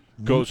of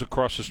goes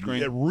across the screen.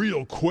 Yeah,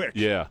 real quick.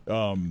 Yeah.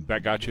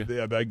 That got you?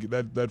 Yeah,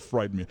 that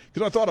frightened me.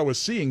 Because I ththought I was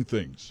seeing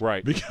things.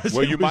 Right. Because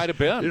you might have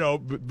been. You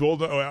know,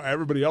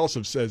 everybody else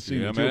have said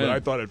seen it too, but I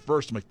thought at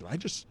first, I'm like, did I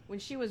just... When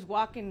she was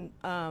walking,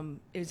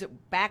 is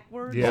it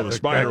backwards? Yeah, the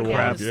spider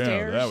web.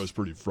 Yeah, that was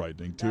pretty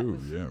frightening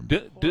too.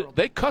 Did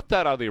they cut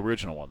that out of the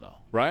original one, though,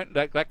 right?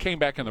 That came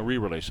back in the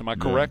re-release. Am I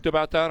correct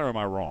about that, or am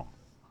I wrong?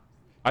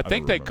 I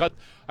think they cut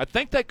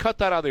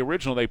that out of the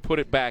original. They put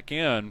it back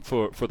in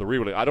for the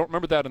re-release. I don't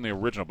remember that in the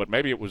original, but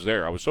maybe it was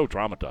there. I was so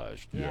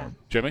traumatized. Yeah.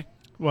 Jimmy?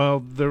 Well,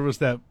 there was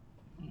the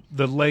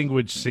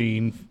language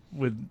scene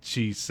when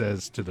she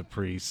says to the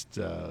priest,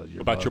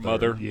 about your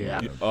mother. Yeah.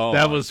 Oh,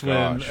 that was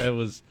gosh. when it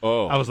was.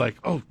 Oh. I was like,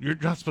 oh, you're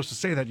not supposed to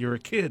say that. You're a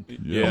kid.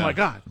 Yeah. Oh my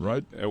God.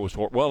 Right. It was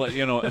well,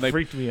 and they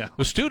freaked me out.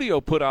 The studio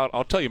put out.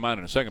 I'll tell you mine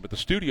in a second, but the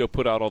studio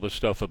put out all this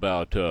stuff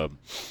about.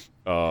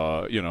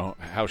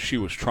 How she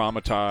was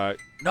traumatized.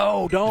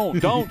 No,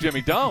 don't,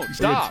 Jimmy, don't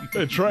stop.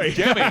 Trey,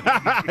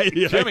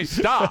 Jimmy,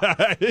 stop.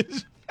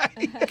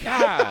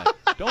 God,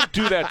 don't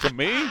do that to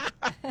me.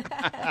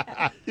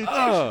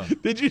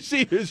 Did you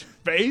see his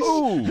face?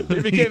 Ooh.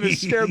 He became a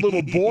scared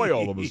little boy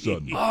all of a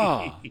sudden.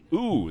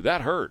 Ooh, that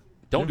hurt.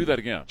 Don't do that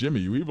again. Jimmy,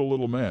 you evil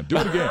little man. Do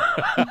it again.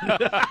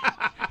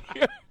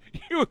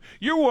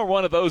 You were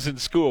one of those in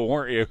school,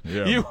 weren't you?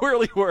 Yeah. You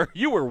really were.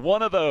 You were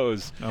one of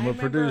those. I'm a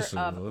producer.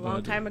 A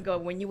long time ago,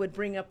 when you would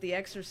bring up The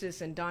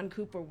Exorcist and Don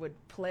Cooper would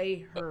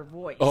play her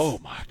voice. Oh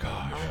my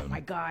gosh. Oh my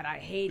God, I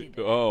hated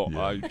it. Oh,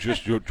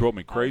 you drove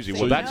me crazy.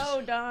 Well,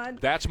 Don.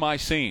 That's my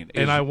scene.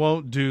 And I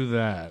won't do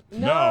that.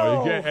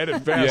 No, you can't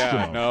edit fast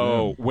enough.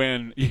 No,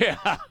 when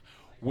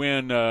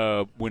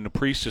the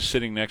priest is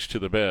sitting next to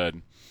the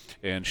bed.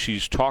 And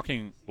she's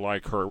talking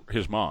like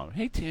his mom.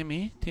 Hey,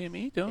 Timmy,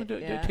 don't do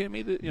Timmy,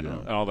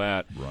 and all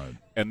that. Right.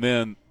 And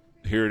then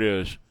here it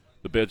is.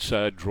 The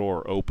bedside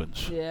drawer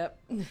opens. Yep.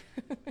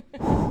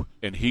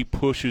 And he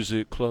pushes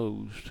it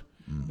closed.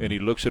 Mm-hmm. And he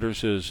looks at her and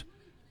says,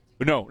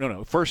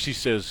 No. First he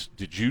says,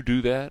 did you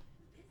do that?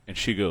 And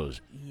she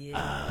goes,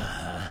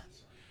 yeah.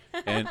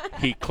 And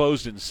he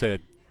closed it and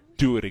said,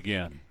 do it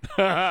again.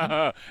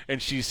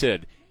 And she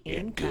said,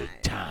 in good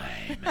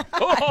time.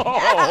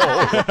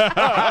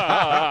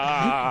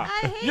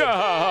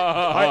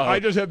 I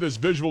just have this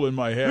visual in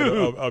my head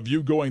of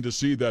you going to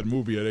see that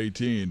movie at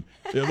 18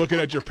 and looking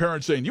at your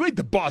parents saying, "You ain't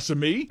the boss of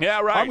me."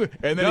 Yeah, right.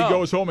 And then he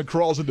goes home and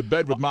crawls into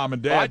bed with mom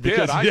and dad. I did.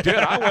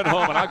 I went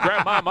home and I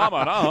grabbed my mama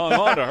and I hung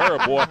on to her,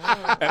 boy.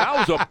 And I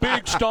was a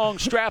big, strong,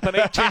 strapping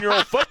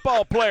 18-year-old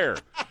football player.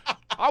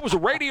 I was a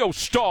radio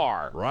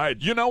star. Right.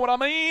 You know what I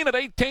mean? At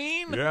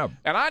 18? Yeah.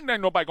 And I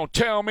ain't nobody going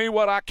to tell me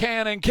what I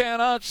can and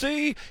cannot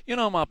see. You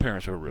know, my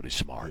parents were really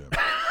smart. Yeah.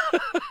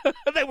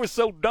 They were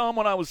so dumb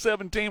when I was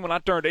 17. When I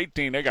turned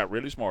 18, they got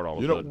really smart all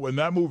of a sudden. When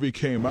that movie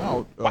came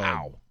out,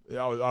 wow.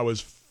 I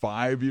was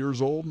 5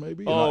 years old,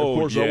 maybe. Oh, of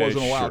course, yeah, I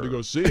wasn't allowed sure. to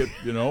go see it,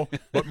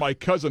 But my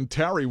cousin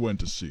Terry went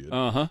to see it.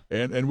 Uh-huh.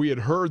 And we had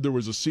heard there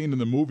was a scene in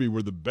the movie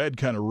where the bed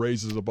kind of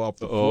raises up off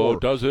the floor. Oh,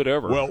 does it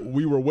ever? Well,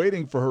 we were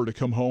waiting for her to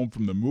come home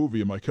from the movie,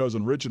 and my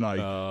cousin Rich and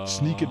I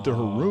sneak into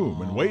her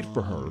room and wait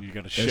for her. You're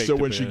gonna and shake so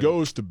the when she bed.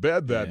 goes to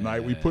bed that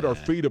night, we put our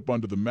feet up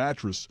under the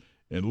mattress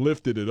and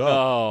lifted it up.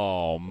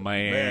 Oh,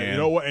 man. You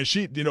know what? And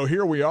she,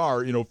 here we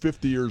are,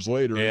 50 years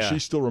later, Yeah. and she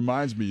still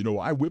reminds me,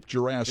 I whipped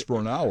your ass for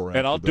an hour.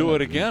 And I'll do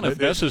it again if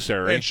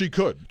necessary. And she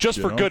could. Just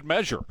for good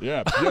measure.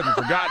 Yeah, she hadn't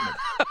forgotten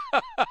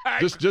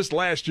it. Just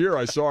last year,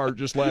 I saw her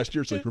just last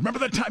year. It's like, remember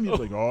that time? You're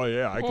like, oh,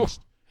 yeah, I can.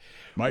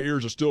 My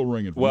ears are still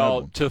ringing from that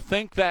Well, one. to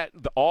think that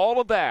all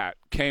of that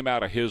came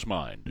out of his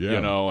mind, Yeah.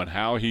 and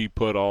how he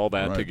put all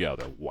that Right.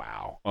 together.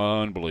 Wow.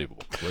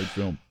 Unbelievable. Great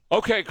film.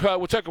 Okay,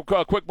 we'll take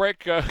a quick break.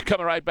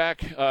 Coming right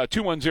back,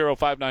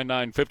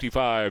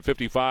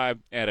 210-599-5555.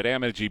 And at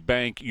Amity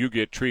Bank, you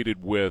get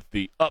treated with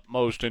the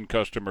utmost in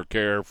customer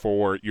care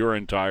for your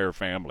entire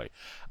family.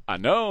 I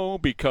know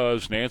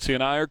because Nancy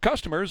and I are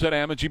customers at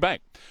Amity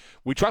Bank.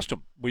 We trust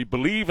them. We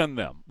believe in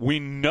them. We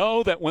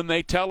know that when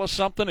they tell us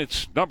something,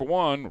 it's, number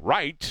one,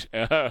 right,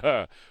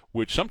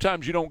 which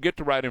sometimes you don't get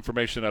the right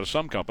information out of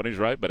some companies,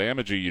 right? But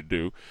Amity you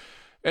do.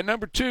 And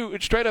number two,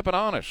 it's straight up and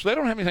honest. They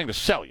don't have anything to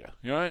sell you.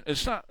 Right?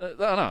 It's not.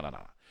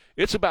 No.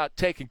 It's about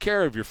taking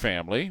care of your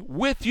family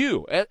with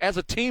you as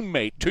a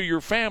teammate to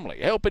your family,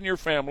 helping your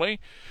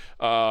family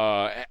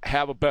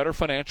have a better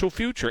financial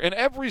future in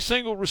every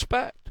single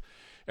respect.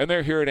 And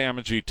they're here at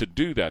Amity to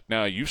do that.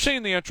 Now, you've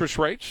seen the interest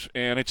rates,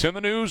 and it's in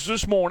the news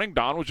this morning.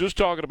 Don was just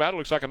talking about it. It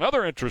looks like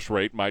another interest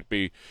rate might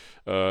be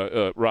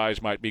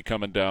rise might be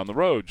coming down the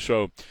road.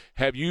 So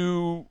have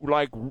you,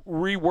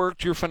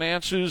 reworked your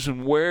finances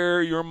and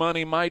where your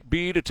money might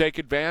be to take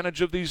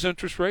advantage of these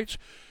interest rates?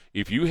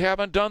 If you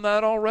haven't done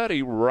that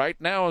already, right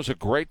now is a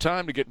great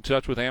time to get in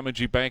touch with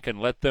Amity Bank and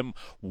let them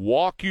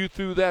walk you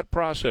through that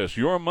process.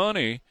 Your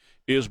money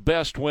is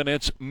best when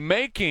it's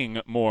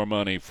making more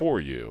money for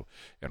you.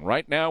 And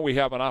right now we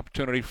have an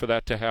opportunity for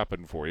that to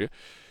happen for you.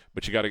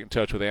 But you got to get in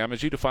touch with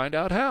Amity to find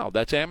out how.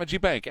 That's Amity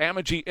Bank,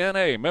 Amity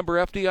NA, member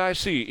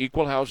FDIC,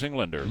 equal housing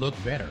lender.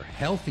 Look better,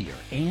 healthier,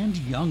 and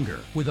younger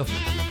with a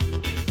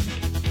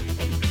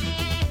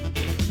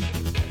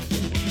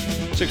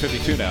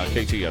 6:52 now,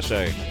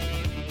 KTSA.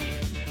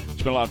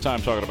 Spent a lot of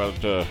time talking about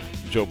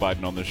Joe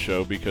Biden on this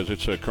show because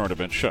it's a current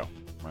event show,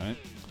 right?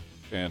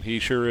 And he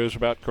sure is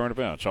about current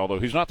events, although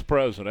he's not the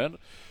president.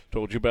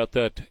 Told you about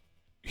that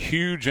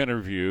huge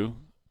interview,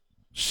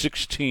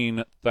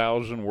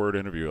 16,000-word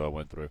interview I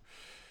went through,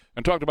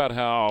 and talked about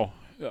how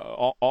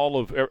all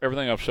of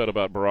everything I've said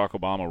about Barack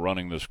Obama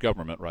running this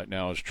government right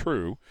now is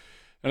true,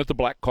 and that the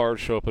black cars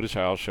show up at his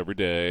house every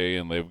day,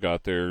 and they've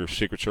got their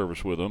Secret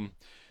Service with them,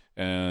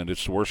 and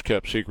it's the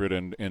worst-kept secret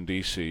in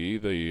D.C.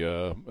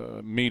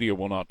 The media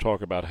will not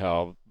talk about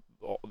how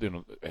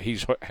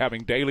he's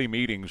having daily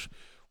meetings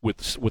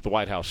with the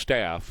White House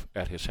staff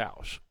at his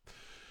house.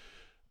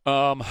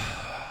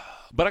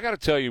 But I got to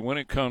tell you, when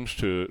it comes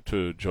to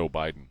Joe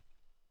Biden,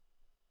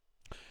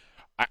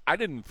 I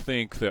didn't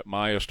think that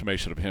my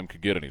estimation of him could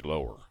get any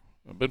lower.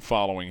 I've been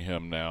following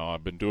him now.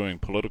 I've been doing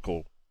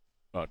political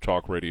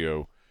talk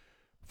radio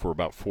for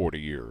about 40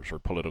 years, or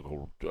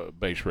political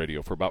base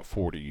radio for about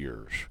 40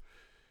 years.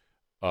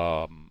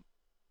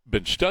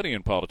 Been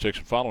studying politics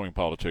and following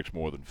politics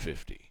more than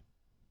 50.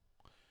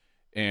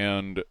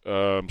 And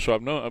so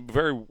I'm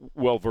very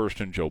well versed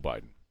in Joe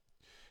Biden.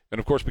 And,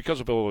 of course, because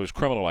of all his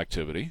criminal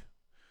activity,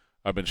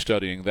 I've been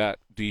studying that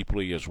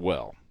deeply as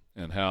well,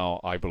 and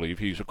how I believe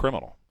he's a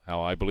criminal,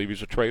 how I believe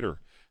he's a traitor,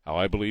 how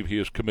I believe he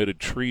has committed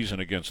treason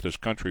against this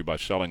country by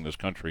selling this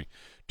country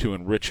to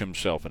enrich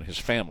himself and his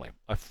family.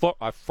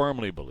 I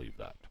firmly believe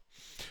that.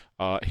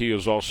 He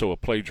is also a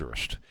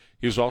plagiarist.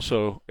 He is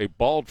also a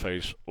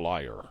bald-faced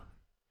liar.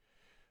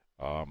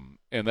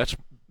 And that's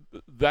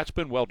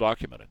been well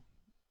documented.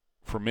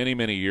 For many,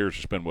 many years,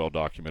 it's been well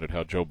documented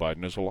how Joe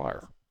Biden is a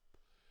liar.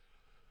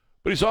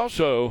 But he's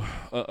also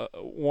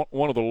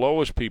one of the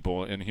lowest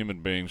people in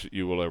human beings that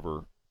you will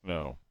ever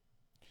know.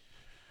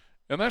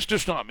 And that's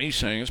just not me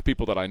saying. It's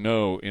people that I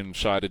know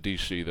inside of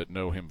D.C. that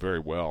know him very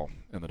well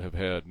and that have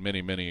had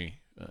many,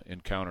 many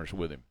encounters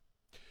with him.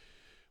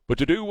 But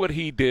to do what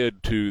he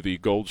did to the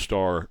Gold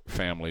Star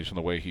families and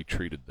the way he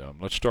treated them,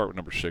 let's start with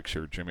number 6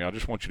 here, Jimmy. I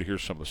just want you to hear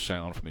some of the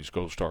sound from these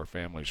Gold Star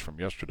families from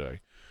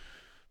yesterday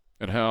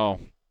and how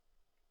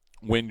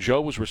when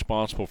Joe was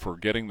responsible for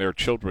getting their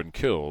children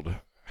killed,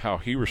 how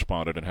he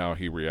responded and how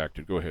he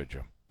reacted. Go ahead,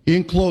 Joe.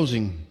 In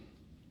closing,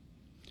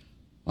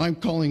 I'm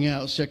calling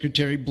out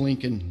Secretary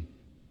Blinken,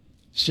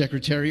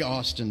 Secretary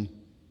Austin,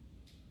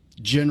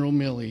 General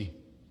Milley,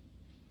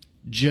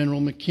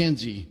 General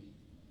McKenzie,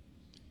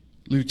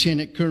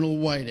 Lieutenant Colonel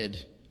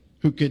Whitehead,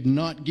 who could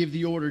not give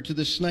the order to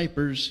the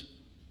snipers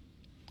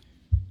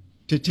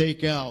to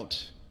take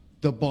out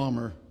the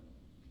bomber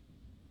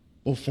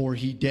before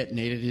he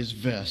detonated his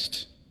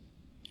vest,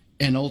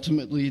 and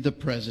ultimately the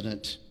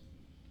president.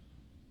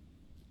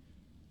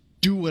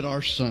 Do what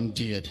our son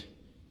did.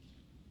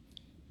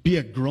 Be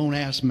a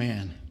grown-ass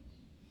man.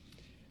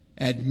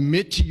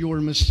 Admit to your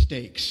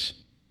mistakes.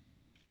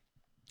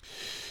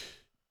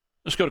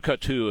 Let's go to cut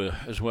two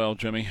as well,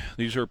 Jimmy.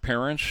 These are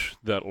parents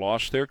that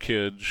lost their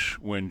kids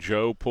when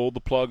Joe pulled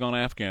the plug on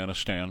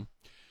Afghanistan.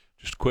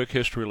 Just a quick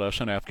history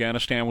lesson.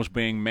 Afghanistan was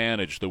being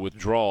managed, the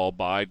withdrawal,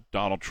 by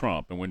Donald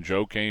Trump. And when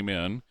Joe came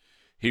in,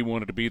 he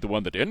wanted to be the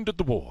one that ended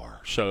the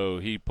war. So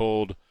he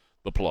pulled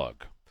the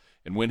plug.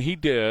 And when he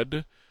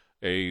did,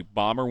 a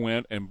bomber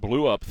went and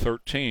blew up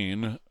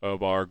 13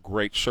 of our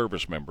great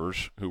service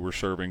members who were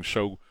serving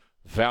so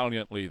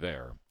valiantly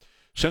there.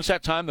 Since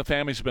that time, the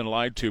families have been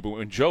lied to. But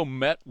when Joe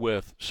met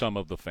with some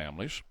of the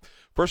families,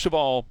 first of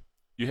all,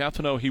 you have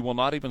to know he will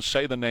not even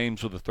say the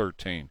names of the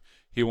 13.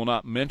 He will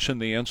not mention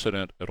the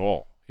incident at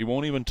all. He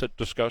won't even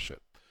discuss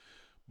it.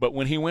 But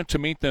when he went to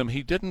meet them,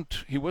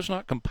 he was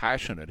not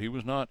compassionate. He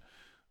was not,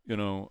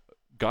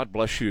 God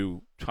bless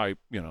you type,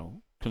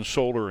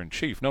 consoler in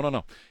chief.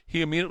 No.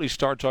 He immediately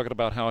started talking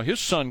about how his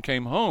son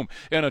came home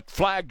in a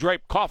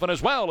flag-draped coffin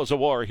as well as a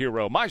war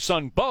hero. My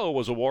son, Bo,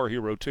 was a war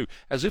hero too,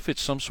 as if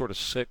it's some sort of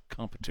sick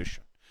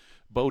competition.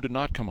 Bo did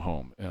not come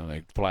home in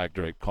a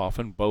flag-draped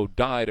coffin. Bo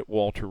died at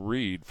Walter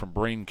Reed from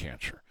brain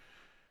cancer.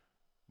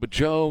 But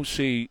Joe's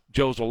a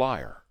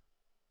liar,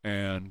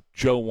 and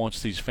Joe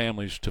wants these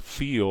families to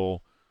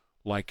feel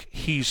like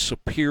he's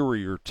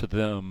superior to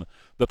them,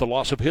 that the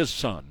loss of his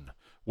son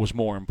was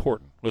more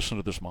important. Listen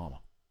to this mama.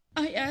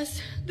 I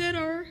ask that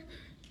our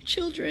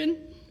children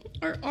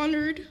are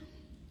honored,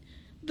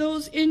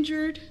 those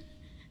injured,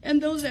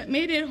 and those that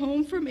made it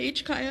home from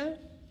HKIA,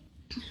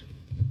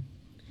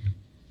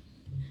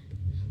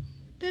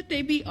 that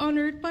they be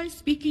honored by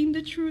speaking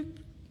the truth.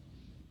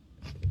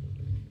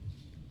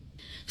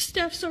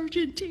 Staff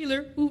Sergeant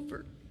Taylor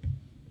Hoover,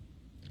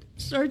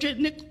 Sergeant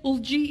Nicole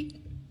G.,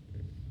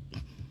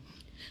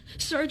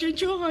 Sergeant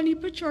Johanny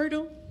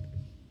Pichardo,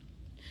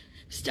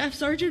 Staff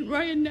Sergeant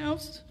Ryan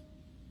Nouse,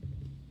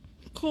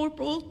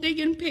 Corporal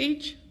Dagan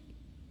Page,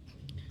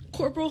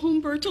 Corporal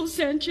Humberto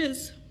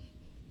Sanchez,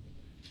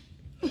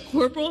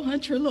 Corporal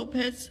Hunter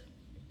Lopez,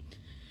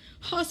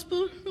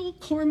 Hospital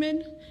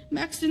Corpsman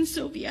Maxton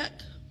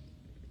Soviet,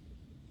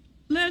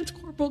 Lance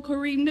Corporal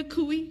Kareem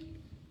Nakui,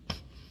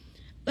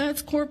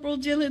 Lance Corporal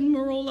Dylan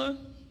Marola,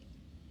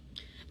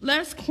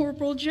 Lance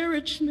Corporal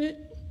Jared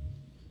Schmidt,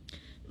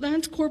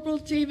 Lance Corporal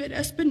David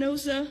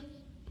Espinoza,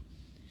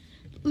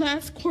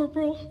 Lance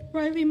Corporal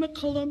Riley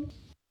McCullum.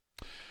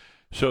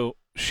 So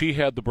she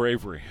had the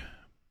bravery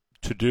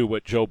to do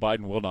what Joe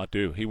Biden will not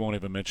do. He won't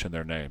even mention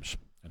their names.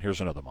 And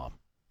here's another mom.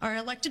 Our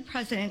elected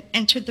president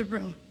entered the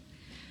room.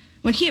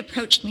 When he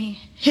approached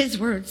me, his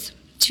words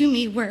to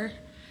me were,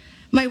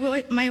 my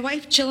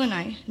wife Jill and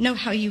I know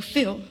how you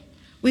feel.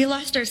 We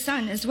lost our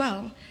son as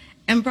well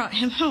and brought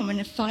him home in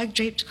a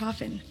flag-draped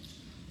coffin.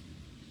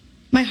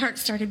 My heart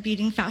started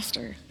beating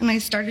faster, and I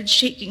started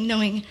shaking,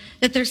 knowing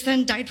that their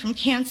son died from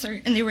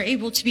cancer and they were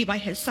able to be by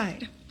his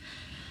side.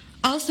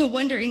 Also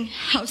wondering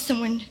how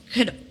someone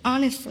could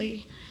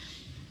honestly,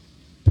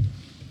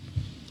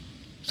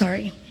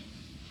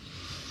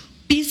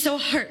 be so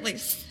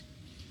heartless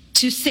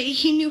to say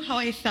he knew how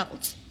I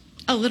felt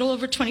a little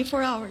over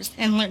 24 hours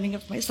and learning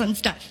of my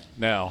son's death.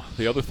 Now,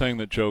 the other thing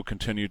that Joe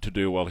continued to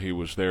do while he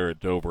was there at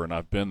Dover, and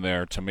I've been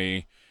there, to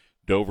me,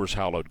 Dover's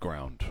hallowed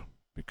ground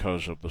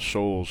because of the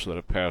souls that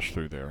have passed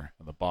through there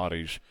and the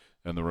bodies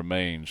and the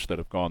remains that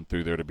have gone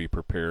through there to be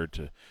prepared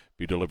to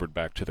be delivered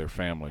back to their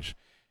families.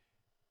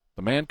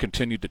 The man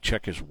continued to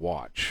check his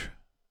watch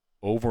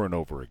over and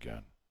over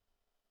again.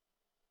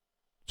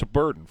 It's a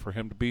burden for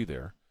him to be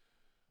there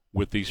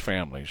with these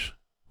families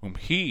whom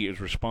he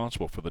is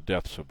responsible for the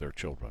deaths of their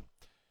children.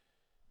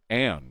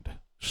 And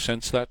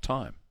since that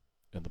time,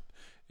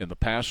 in the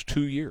past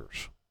 2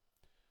 years,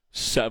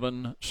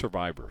 7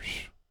 survivors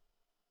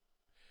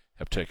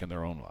have taken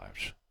their own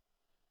lives.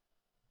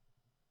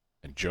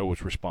 And Joe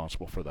was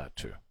responsible for that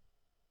too.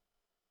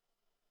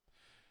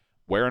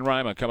 Ware and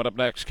Ryman coming up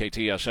next,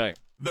 KTSA.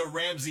 The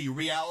Ramsey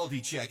Reality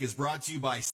Check is brought to you by